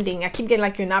pretending. I keep getting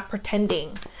like you're not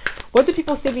pretending. What do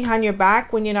people say behind your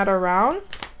back when you're not around?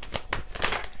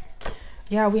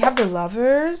 Yeah, we have the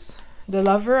Lovers, the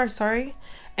Lover, sorry,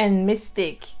 and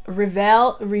Mystic.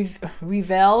 Reveal. I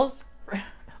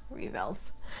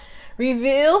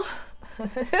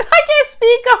can't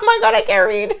speak. Oh my God, I can't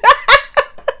read.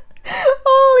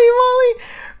 Holy moly.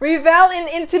 Reveal in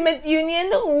intimate union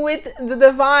with the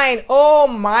divine. Oh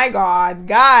my God,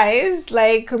 guys,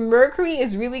 like, Mercury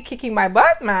is really kicking my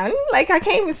butt, man. Like, I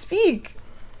can't even speak,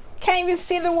 can't even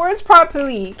say the words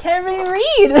properly, can't even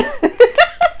read.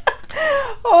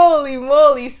 Holy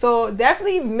moly. So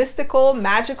definitely mystical,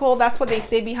 magical. That's what they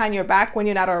say behind your back when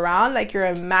you're not around. Like, you're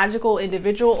a magical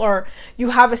individual, or you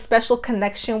have a special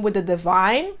connection with the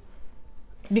divine.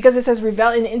 Because it says reveal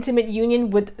in intimate union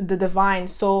with the divine.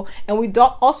 So, and we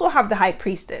also have the High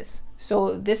Priestess.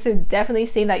 So this is definitely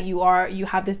saying that you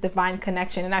have this divine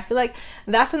connection. And I feel like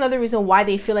that's another reason why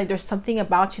they feel like there's something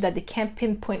about you that they can't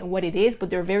pinpoint what it is, but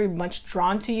they're very much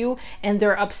drawn to you and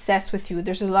they're obsessed with you.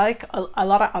 There's a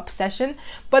lot of obsession,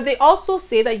 but they also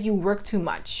say that you work too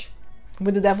much,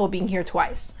 with the Devil being here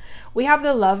twice. We have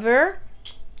the Lover,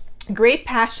 great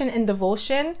passion and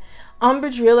devotion,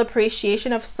 umbrage, real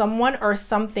appreciation of someone or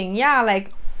something. Yeah,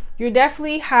 like, you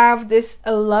definitely have this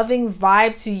loving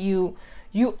vibe to you.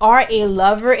 You are a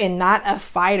lover and not a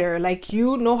fighter. Like,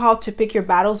 you know how to pick your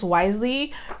battles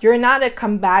wisely. You're not a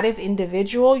combative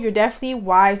individual. You're definitely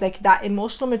wise. Like, that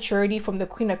emotional maturity from the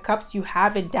Queen of Cups, you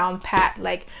have it down pat.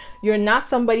 Like, you're not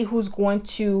somebody who's going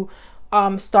to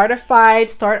start a fight,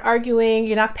 start arguing.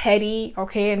 You're not petty,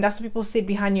 okay? And that's what people say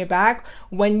behind your back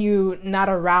when you're not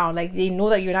around. Like, they know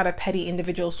that you're not a petty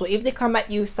individual. So if they come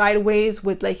at you sideways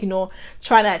with, like, you know,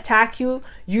 trying to attack you,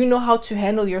 you know how to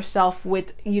handle yourself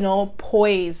with, you know,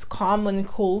 poise, calm and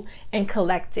cool and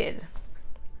collected.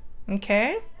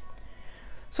 Okay,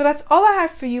 so that's all I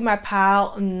have for you, my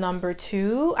pal number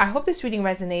 2. I hope this reading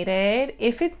resonated.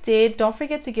 If it did, don't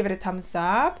forget to give it a thumbs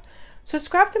up.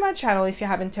 Subscribe to my channel if you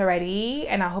haven't already,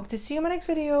 and I hope to see you in my next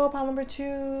video, pal number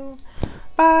 2.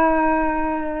 Bye.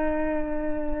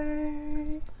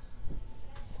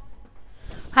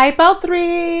 Hi, pal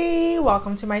 3.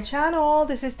 Welcome to my channel.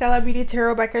 This is Stella Beauty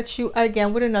Tarot back at you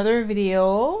again with another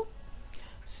video.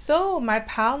 So my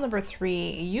pal number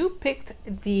 3, you picked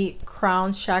the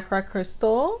crown chakra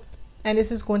crystal, and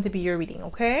this is going to be your reading,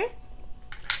 okay?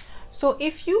 So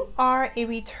if you are a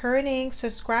returning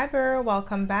subscriber,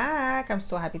 welcome back. I'm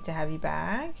so happy to have you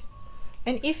back.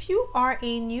 And if you are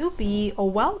a newbie,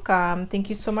 welcome. Thank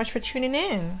you so much for tuning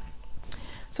in.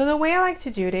 So the way I like to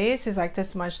do this is like to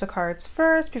smudge the cards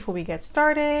first before we get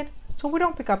started, so we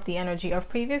don't pick up the energy of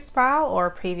previous pal or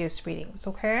previous readings,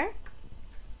 okay?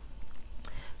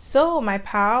 So my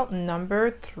pal number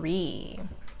 3,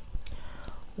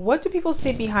 what do people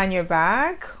say behind your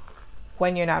back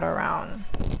when you're not around?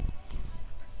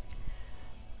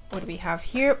 What do we have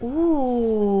here?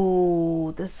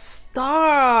 Ooh, the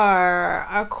star,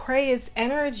 Aquarius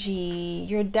energy.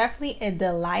 You're definitely a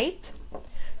delight.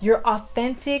 You're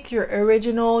authentic, you're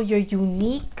original, you're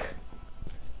unique.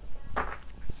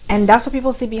 And that's what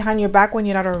people say behind your back when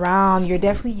you're not around. You're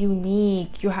definitely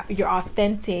unique. You're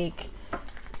authentic.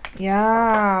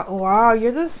 Yeah, wow,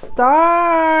 you're the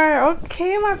star.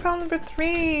 Okay, my pal number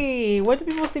 3, what do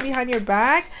people say behind your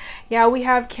back? Yeah, we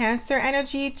have Cancer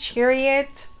energy,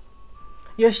 Chariot.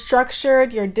 You're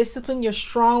structured, you're disciplined, you're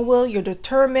strong-willed, you're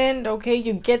determined, okay?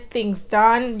 You get things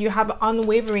done. You have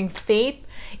unwavering faith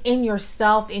in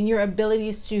yourself, in your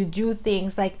abilities to do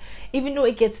things. Like, even though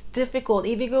it gets difficult,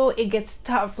 even though it gets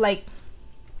tough, like,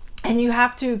 and you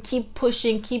have to keep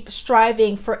pushing, keep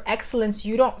striving for excellence.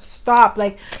 You don't stop.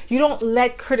 Like, you don't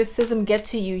let criticism get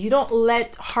to you. You don't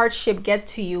let hardship get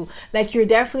to you. Like, you're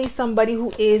definitely somebody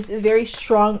who is very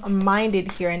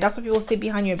strong-minded here. And that's what people say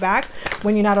behind your back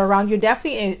when you're not around. You're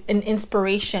definitely an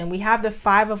inspiration. We have the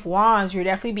 5 of Wands. You're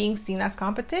definitely being seen as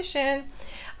competition.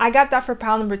 I got that for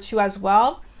pal number 2 as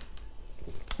well.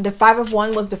 The 5 of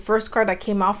Wands was the first card that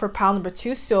came out for pal number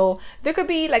 2, so there could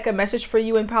be like a message for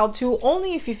you in pal 2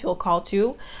 only if you feel called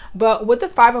to. But with the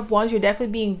 5 of Wands, you're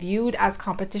definitely being viewed as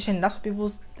competition. That's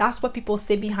what people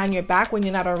say behind your back when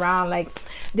you're not around. Like,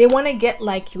 they want to get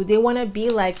like you, they want to be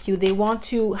like you, they want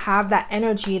to have that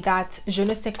energy, that je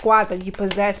ne sais quoi that you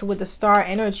possess with the star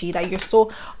energy, that you're so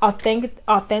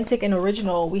authentic and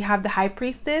original. We have the High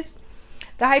Priestess.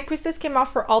 The High Priestess came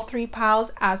out for all 3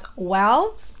 pals as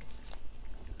well.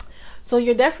 So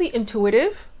you're definitely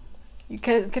intuitive. You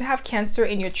could have Cancer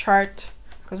in your chart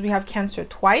because we have Cancer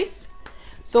twice.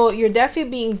 So you're definitely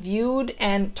being viewed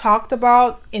and talked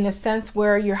about in a sense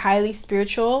where you're highly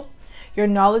spiritual, you're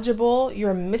knowledgeable,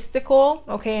 you're mystical,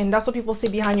 okay? And that's what people say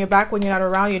behind your back when you're not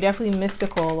around. You're definitely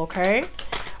mystical, okay?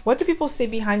 What do people say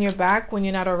behind your back when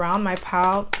you're not around, my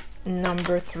pal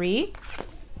number 3?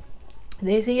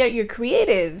 They say that you're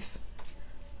creative.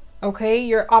 Okay,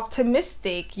 you're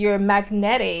optimistic, you're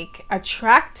magnetic,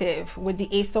 attractive with the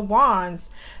Ace of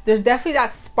Wands. There's definitely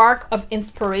that spark of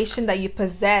inspiration that you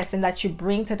possess and that you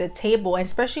bring to the table. And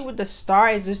especially with the star,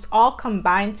 it's just all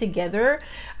combined together.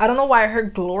 I don't know why I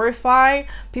heard glorify.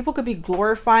 People could be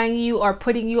glorifying you or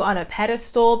putting you on a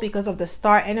pedestal because of the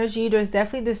star energy. There's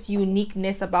definitely this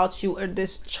uniqueness about you, or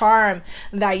this charm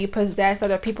that you possess,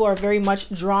 that people are very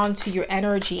much drawn to your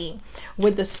energy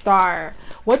with the star.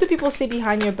 What do people say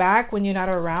behind your back when you're not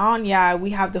around? Yeah, we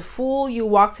have the Fool. You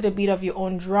walk to the beat of your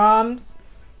own drums.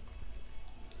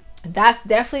 That's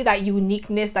definitely that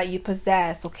uniqueness that you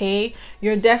possess, okay?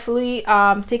 You're definitely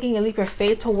taking a leap of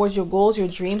faith towards your goals, your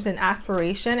dreams and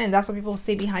aspiration. And that's what people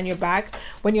say behind your back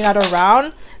when you're not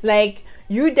around. Like,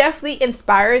 you definitely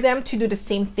inspire them to do the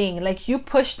same thing. Like, you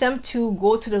push them to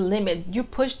go to the limit. You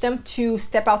push them to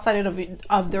step outside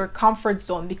of their comfort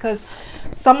zone, because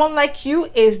someone like you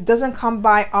doesn't come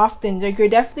by often. Like, you're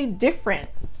definitely different.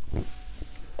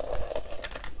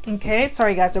 Okay,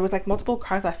 sorry guys, there was like multiple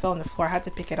cards that fell on the floor. I had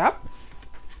to pick it up.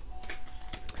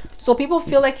 So people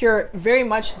feel like you're very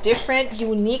much different,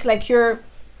 unique, like you're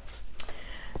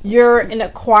an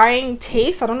acquiring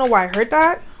taste. I don't know why I heard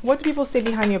that. What do people say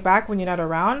behind your back when you're not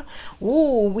around?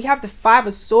 Ooh, we have the 5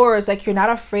 of Swords. Like, you're not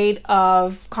afraid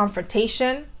of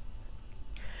confrontation.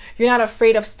 You're not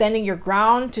afraid of standing your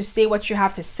ground to say what you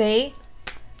have to say.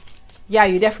 yeah,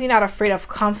 you're definitely not afraid of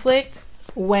conflict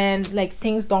when like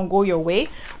things don't go your way.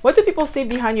 What do people say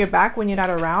behind your back when you're not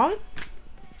around?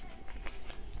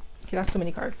 Okay, that's too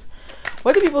many cards.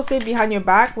 What do people say behind your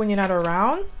back when you're not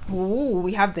around? Ooh,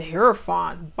 we have the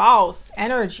Hierophant, boss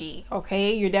energy.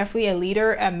 Okay, you're definitely a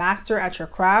leader, a master at your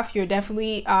craft. You're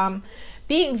definitely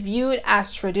being viewed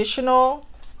as traditional,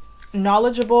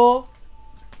 knowledgeable.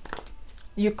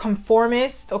 You're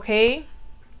conformist. Okay,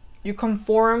 you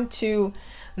conform to,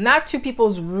 not to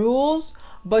people's rules,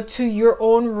 but to your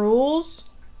own rules.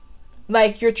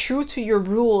 Like you're true to your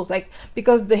rules, like,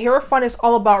 because the Hierophant is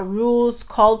all about rules,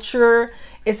 culture.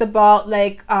 It's about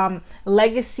like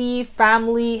legacy,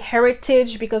 family,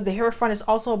 heritage, because the Hierophant is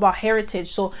also about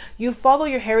heritage. So you follow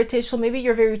your heritage. So maybe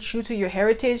you're very true to your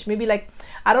heritage. Maybe like,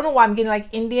 I don't know why I'm getting like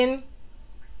Indian.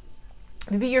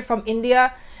 Maybe you're from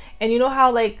India, and you know how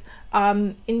like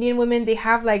Indian women, they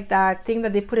have like that thing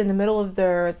that they put in the middle of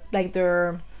their like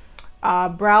their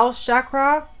brow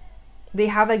chakra. They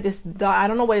have like this, I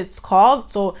don't know what it's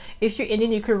called. So if you're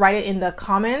Indian, you could write it in the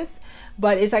comments.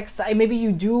 But it's like, maybe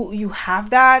you have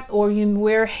that, or you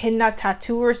wear henna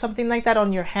tattoo or something like that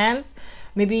on your hands.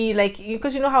 Maybe like,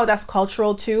 because you know how that's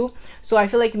cultural too. So I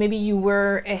feel like maybe you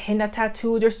wear a henna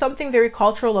tattoo. There's something very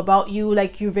cultural about you.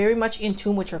 Like you're very much in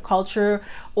tune with your culture,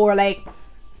 or like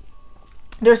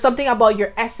there's something about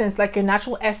your essence, like your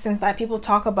natural essence, that people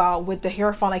talk about with the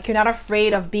Hierophant. Like you're not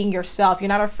afraid of being yourself. You're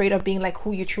not afraid of being like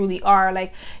who you truly are.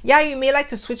 Like, yeah, you may like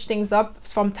to switch things up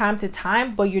from time to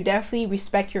time, but you definitely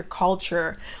respect your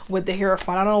culture with the Hierophant.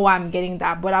 I don't know why I'm getting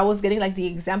that, but I was getting like the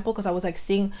example because I was like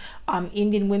seeing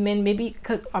Indian women, maybe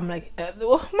because I'm like,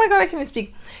 oh my God, I can't even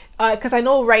speak. Because I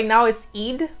know right now it's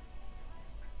Eid.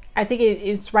 I think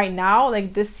it's right now,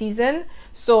 like this season.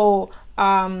 So,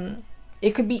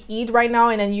 it could be Eid right now,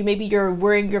 and then maybe you're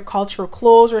wearing your cultural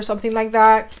clothes or something like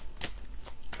that.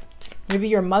 Maybe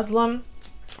you're Muslim.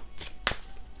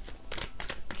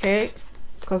 Okay,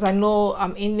 because I know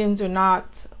Indians are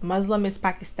not Muslim. It's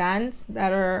Pakistani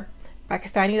that are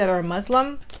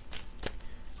Muslim.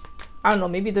 I don't know.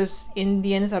 Maybe there's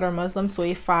Indians that are Muslim. So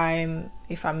if I'm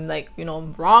like, you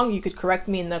know, wrong, you could correct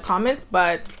me in the comments.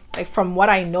 But like from what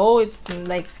I know, it's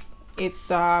like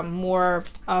it's more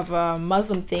of a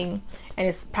Muslim thing, and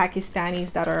it's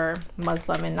Pakistanis that are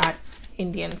Muslim and not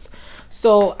Indians.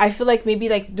 So I feel like maybe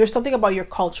like there's something about your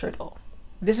culture though.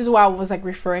 This is why I was like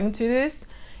referring to this.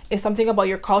 It's something about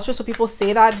your culture. So people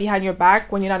say that behind your back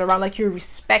when you're not around, like you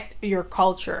respect your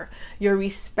culture, you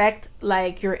respect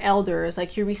like your elders,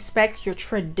 like you respect your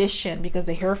tradition, because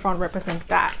the Hierophant represents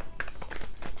that.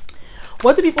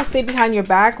 What do people say behind your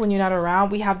back when you're not around?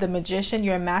 We have the Magician.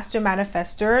 You're a master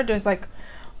manifester. There's like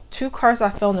 2 cards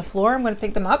that fell on the floor. I'm going to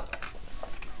pick them up.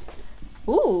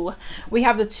 Ooh, we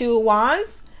have the 2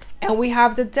 Wands, and we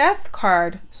have the Death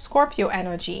card, Scorpio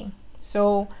energy.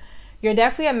 So you're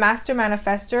definitely a master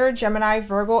manifester, Gemini,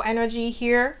 Virgo energy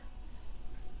here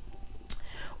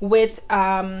with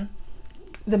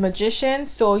the Magician.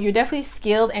 So you're definitely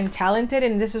skilled and talented,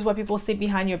 and this is what people say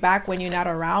behind your back when you're not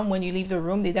around. When you leave the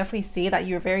room, they definitely say that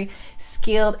you're very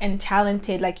skilled and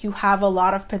talented, like you have a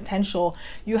lot of potential.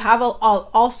 You have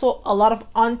also a lot of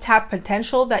untapped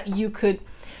potential that you could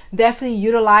definitely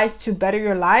utilize to better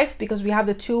your life, because we have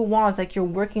the 2 Wands, like you're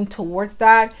working towards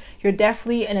that. You're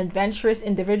definitely an adventurous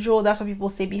individual. That's what people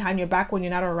say behind your back when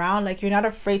you're not around. Like you're not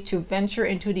afraid to venture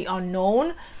into the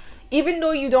unknown, even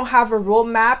though you don't have a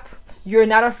roadmap. You're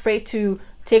not afraid to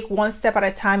take one step at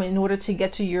a time in order to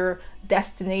get to your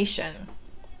destination.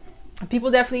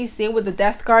 People definitely say with the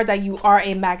Death card that you are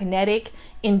a magnetic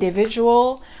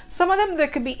individual. Some of them, they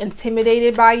could be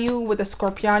intimidated by you with the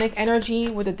Scorpionic energy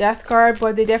with the Death card,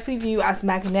 but they definitely view you as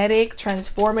magnetic,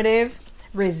 transformative,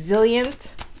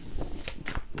 resilient.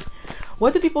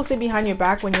 What do people say behind your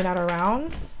back when you're not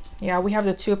around? Yeah, we have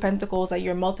the 2 of Pentacles, that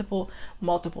you're multiple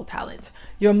talent.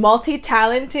 You're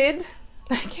multi-talented.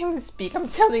 I can't even speak, I'm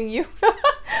telling you.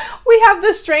 We have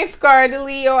the Strength card,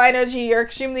 Leo energy. You're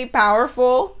extremely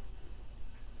powerful.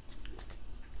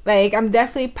 Like, I'm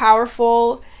definitely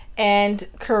powerful and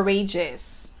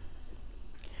courageous.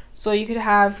 So you could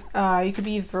have, you could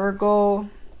be Virgo,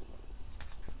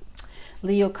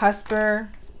 Leo cusper,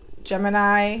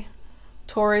 Gemini,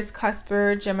 Taurus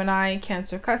cusper, Gemini,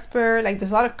 Cancer cusper. Like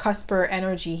there's a lot of cusper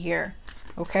energy here.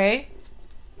 Okay.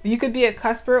 You could be a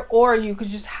cusper, or you could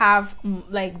just have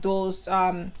like those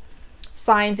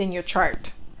signs in your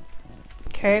chart.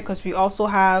 Okay. Because we also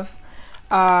have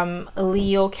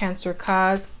Leo, Cancer,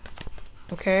 cusp.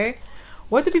 Okay.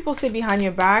 What do people say behind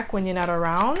your back when you're not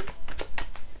around?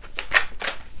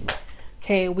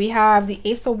 Okay, we have the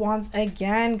Ace of Wands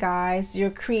again, guys. Your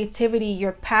creativity,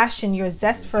 your passion, your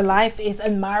zest for life is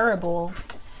admirable.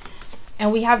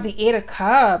 And we have the 8 of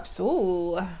Cups.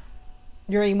 Ooh,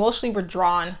 you're emotionally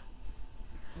withdrawn.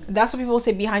 That's what people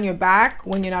say behind your back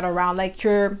when you're not around. Like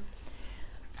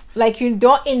you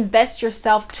don't invest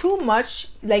yourself too much,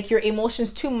 like your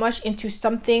emotions too much into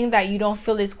something that you don't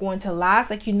feel is going to last.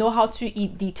 Like you know how to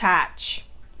detach.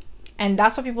 And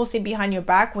that's what people say behind your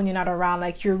back when you're not around.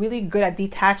 Like you're really good at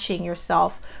detaching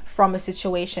yourself from a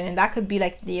situation. And that could be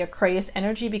like the Aquarius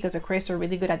energy, because Aquarius are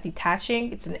really good at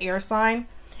detaching. It's an air sign.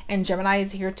 And Gemini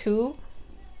is here too.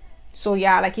 So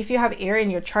yeah, like if you have air in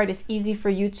your chart, it's easy for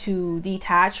you to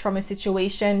detach from a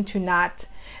situation, to not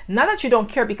that you don't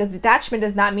care, because detachment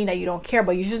does not mean that you don't care,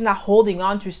 but you're just not holding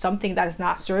on to something that is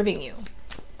not serving you.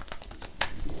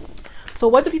 So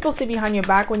what do people say behind your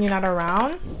back when you're not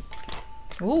around?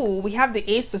 Ooh, we have the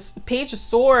Page of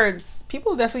Swords.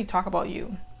 People definitely talk about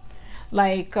you,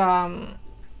 like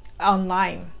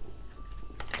online.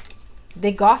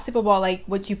 They gossip about like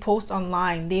what you post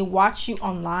online. They watch you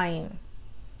online.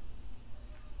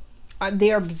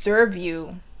 They observe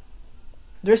you.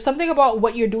 There's something about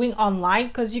what you're doing online,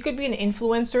 because you could be an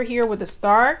influencer here with a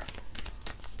star.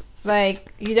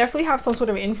 Like you definitely have some sort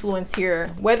of influence here,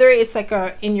 whether it's like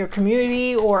in your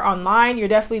community or online. You're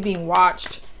definitely being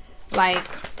watched. Like,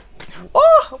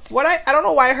 oh, what I don't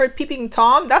know why I heard peeping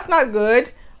Tom. That's not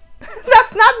good.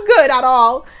 That's not good at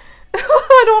all.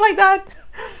 I don't like that.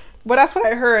 But that's what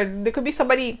I heard. There could be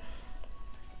somebody.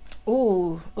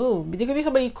 Ooh, there could be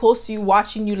somebody close to you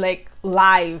watching you like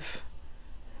live,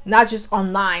 not just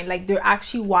online. Like they're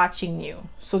actually watching you.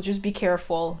 So just be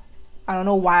careful. I don't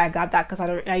know why I got that, because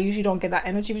I usually don't get that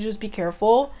energy, but just be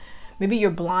careful. Maybe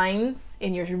your blinds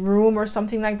in your room or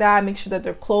something like that, make sure that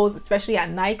they're closed, especially at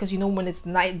night, because you know when it's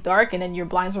night dark and then your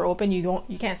blinds are open, you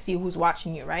can't see who's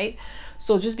watching you, right?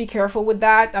 So just be careful with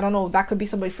that. I don't know, that could be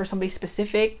somebody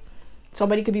specific.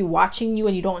 Somebody could be watching you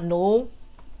and you don't know.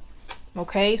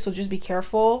 Okay, so just be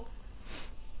careful.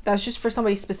 That's just for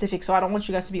somebody specific, so I don't want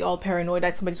you guys to be all paranoid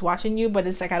that somebody's watching you, but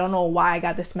it's like I don't know why I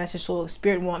got this message, so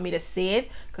Spirit want me to say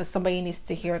it because somebody needs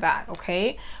to hear that.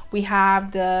 Okay, we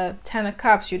have the 10 of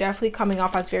Cups. You're definitely coming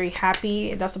off as very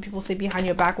happy. That's what people say behind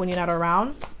your back when you're not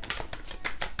around.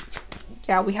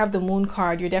 Yeah, we have the Moon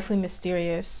card. You're definitely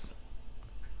mysterious.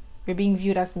 You're being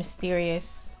viewed as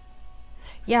mysterious.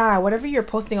 Yeah, whatever you're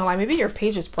posting online, maybe your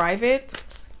page is private,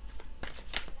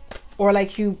 or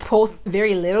like you post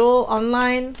very little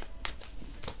online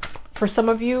for some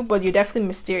of you, but you're definitely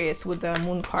mysterious with the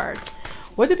Moon card.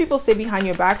 What do people say behind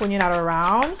your back when you're not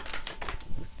around?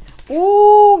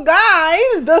 Ooh,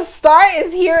 guys, the Star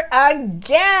is here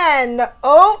again.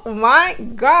 Oh my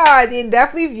God, they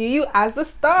definitely view you as the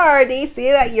Star. They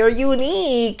say that you're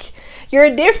unique,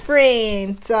 you're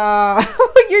different.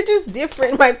 You're just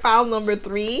different. My pile number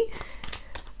 3.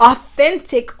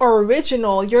 Authentic,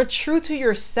 original. You're true to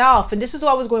yourself. And this is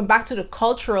why I was going back to the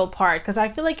cultural part, because I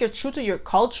feel like you're true to your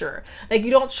culture. Like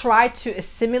you don't try to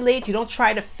assimilate, you don't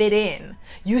try to fit in.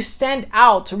 You stand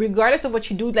out regardless of what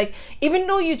you do. Like even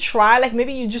though you try, like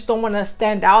maybe you just don't want to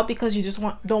stand out because you just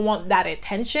don't want that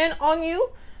attention on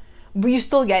you, but you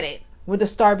still get it. With the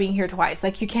Star being here twice,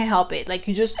 like you can't help it. Like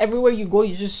you just, everywhere you go,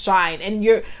 you just shine,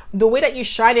 and the way that you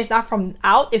shine is not from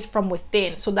out, it's from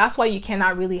within. So that's why you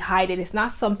cannot really hide it. It's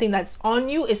not something that's on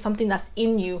you, it's something that's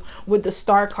in you with the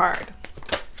Star card.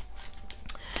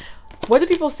 What do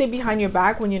people say behind your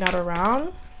back when you're not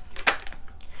around?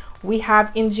 We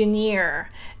have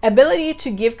Engineer. Ability to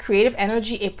give creative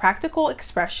energy a practical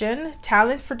expression,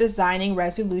 talent for designing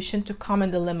resolution to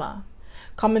common dilemmas.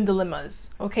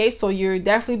 Okay, so you're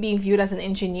definitely being viewed as an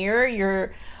engineer.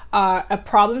 You're a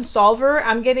problem solver,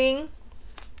 I'm getting.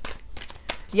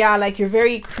 Yeah, like you're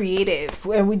very creative.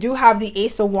 And we do have the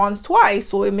Ace of Wands twice,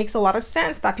 so it makes a lot of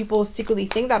sense that people secretly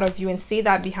think that of you and say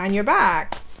that behind your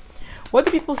back. What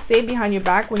do people say behind your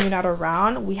back when you're not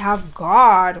around? We have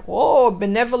God. Oh,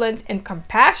 benevolent and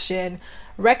compassion.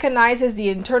 Recognizes the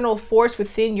internal force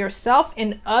within yourself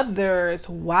and others.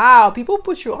 Wow, people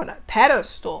put you on a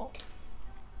pedestal.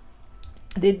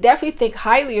 They definitely think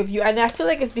highly of you, and I feel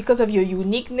like it's because of your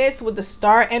uniqueness with the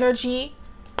Star energy.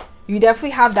 You definitely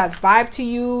have that vibe to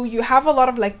you. You have a lot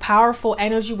of like powerful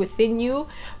energy within you,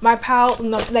 my pal.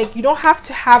 No, like you don't have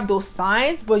to have those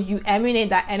signs, but you emanate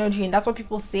that energy, and that's what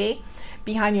people say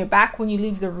behind your back when you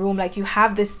leave the room. Like you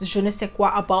have this je ne sais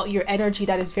quoi about your energy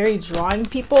that is very drawing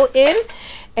people in,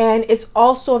 and it's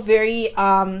also very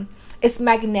it's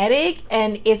magnetic,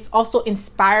 and it's also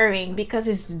inspiring because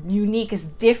it's unique, it's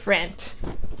different,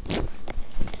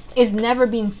 it's never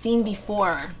been seen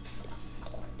before.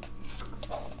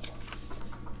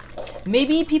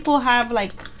 Maybe people have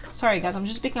like, sorry guys, I'm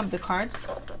just picking up the cards,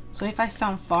 so if I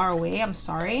sound far away, I'm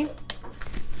sorry.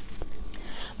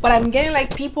 But I'm getting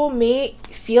like people may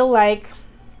feel like,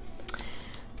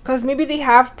 because maybe they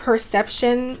have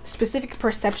specific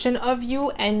perception of you,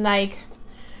 and like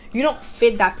you don't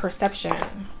fit that perception.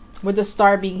 With the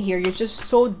star being here, you're just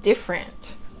so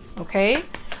different. Okay,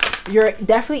 you're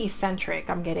definitely eccentric.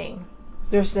 I'm getting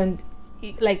there's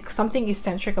like something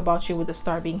eccentric about you with the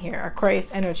star being here. Aquarius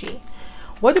energy.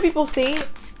 What do people say?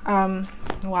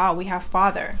 Wow, we have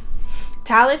Father.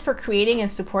 Talent for creating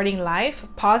and supporting life.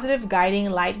 Positive guiding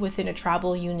light within a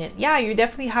tribal unit. Yeah, you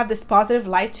definitely have this positive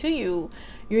light to you.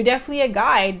 You're definitely a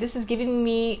guide. This is giving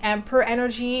me Emperor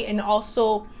energy and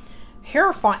also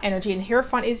Hierophant energy, and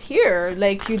Hierophant is here.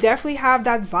 Like, you definitely have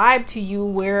that vibe to you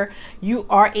where you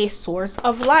are a source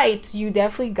of light. You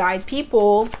definitely guide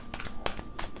people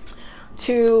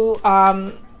to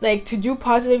like to do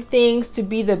positive things, to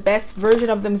be the best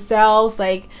version of themselves,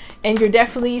 like, and you're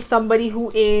definitely somebody who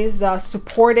is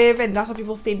supportive, and that's what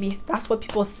people say. That's what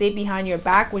people say behind your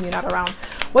back when you're not around.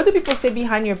 What do people say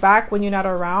behind your back when you're not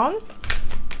around?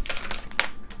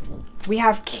 We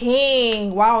have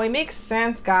King. Wow, it makes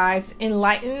sense, guys.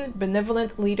 Enlightened,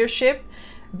 benevolent leadership,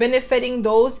 benefiting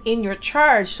those in your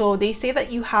charge. So they say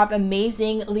that you have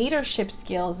amazing leadership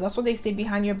skills. That's what they say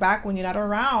behind your back when you're not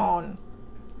around.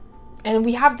 And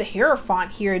we have the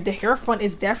Hierophant here. The Hierophant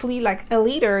is definitely like a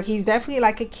leader. He's definitely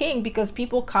like a king, because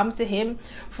people come to him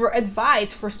for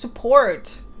advice, for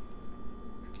support.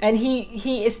 And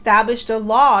he established a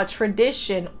law,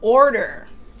 tradition, order.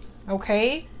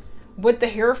 Okay? With the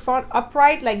Hierophant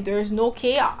upright, like, there's no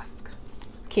chaos.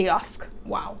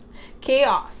 Wow.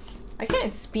 Chaos. I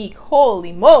can't speak.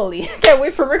 Holy moly. I can't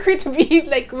wait for Mercury to be,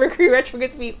 like, Mercury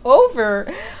retrograde to be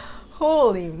over.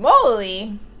 Holy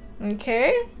moly.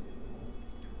 Okay.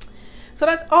 So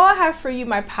that's all I have for you,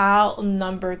 my pal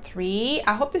number 3.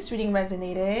 I hope this reading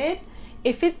resonated.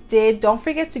 If it did, don't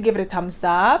forget to give it a thumbs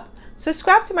up.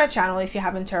 Subscribe to my channel if you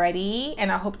haven't already.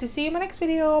 And I hope to see you in my next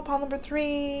video, pal number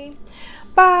 3.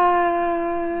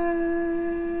 Bye.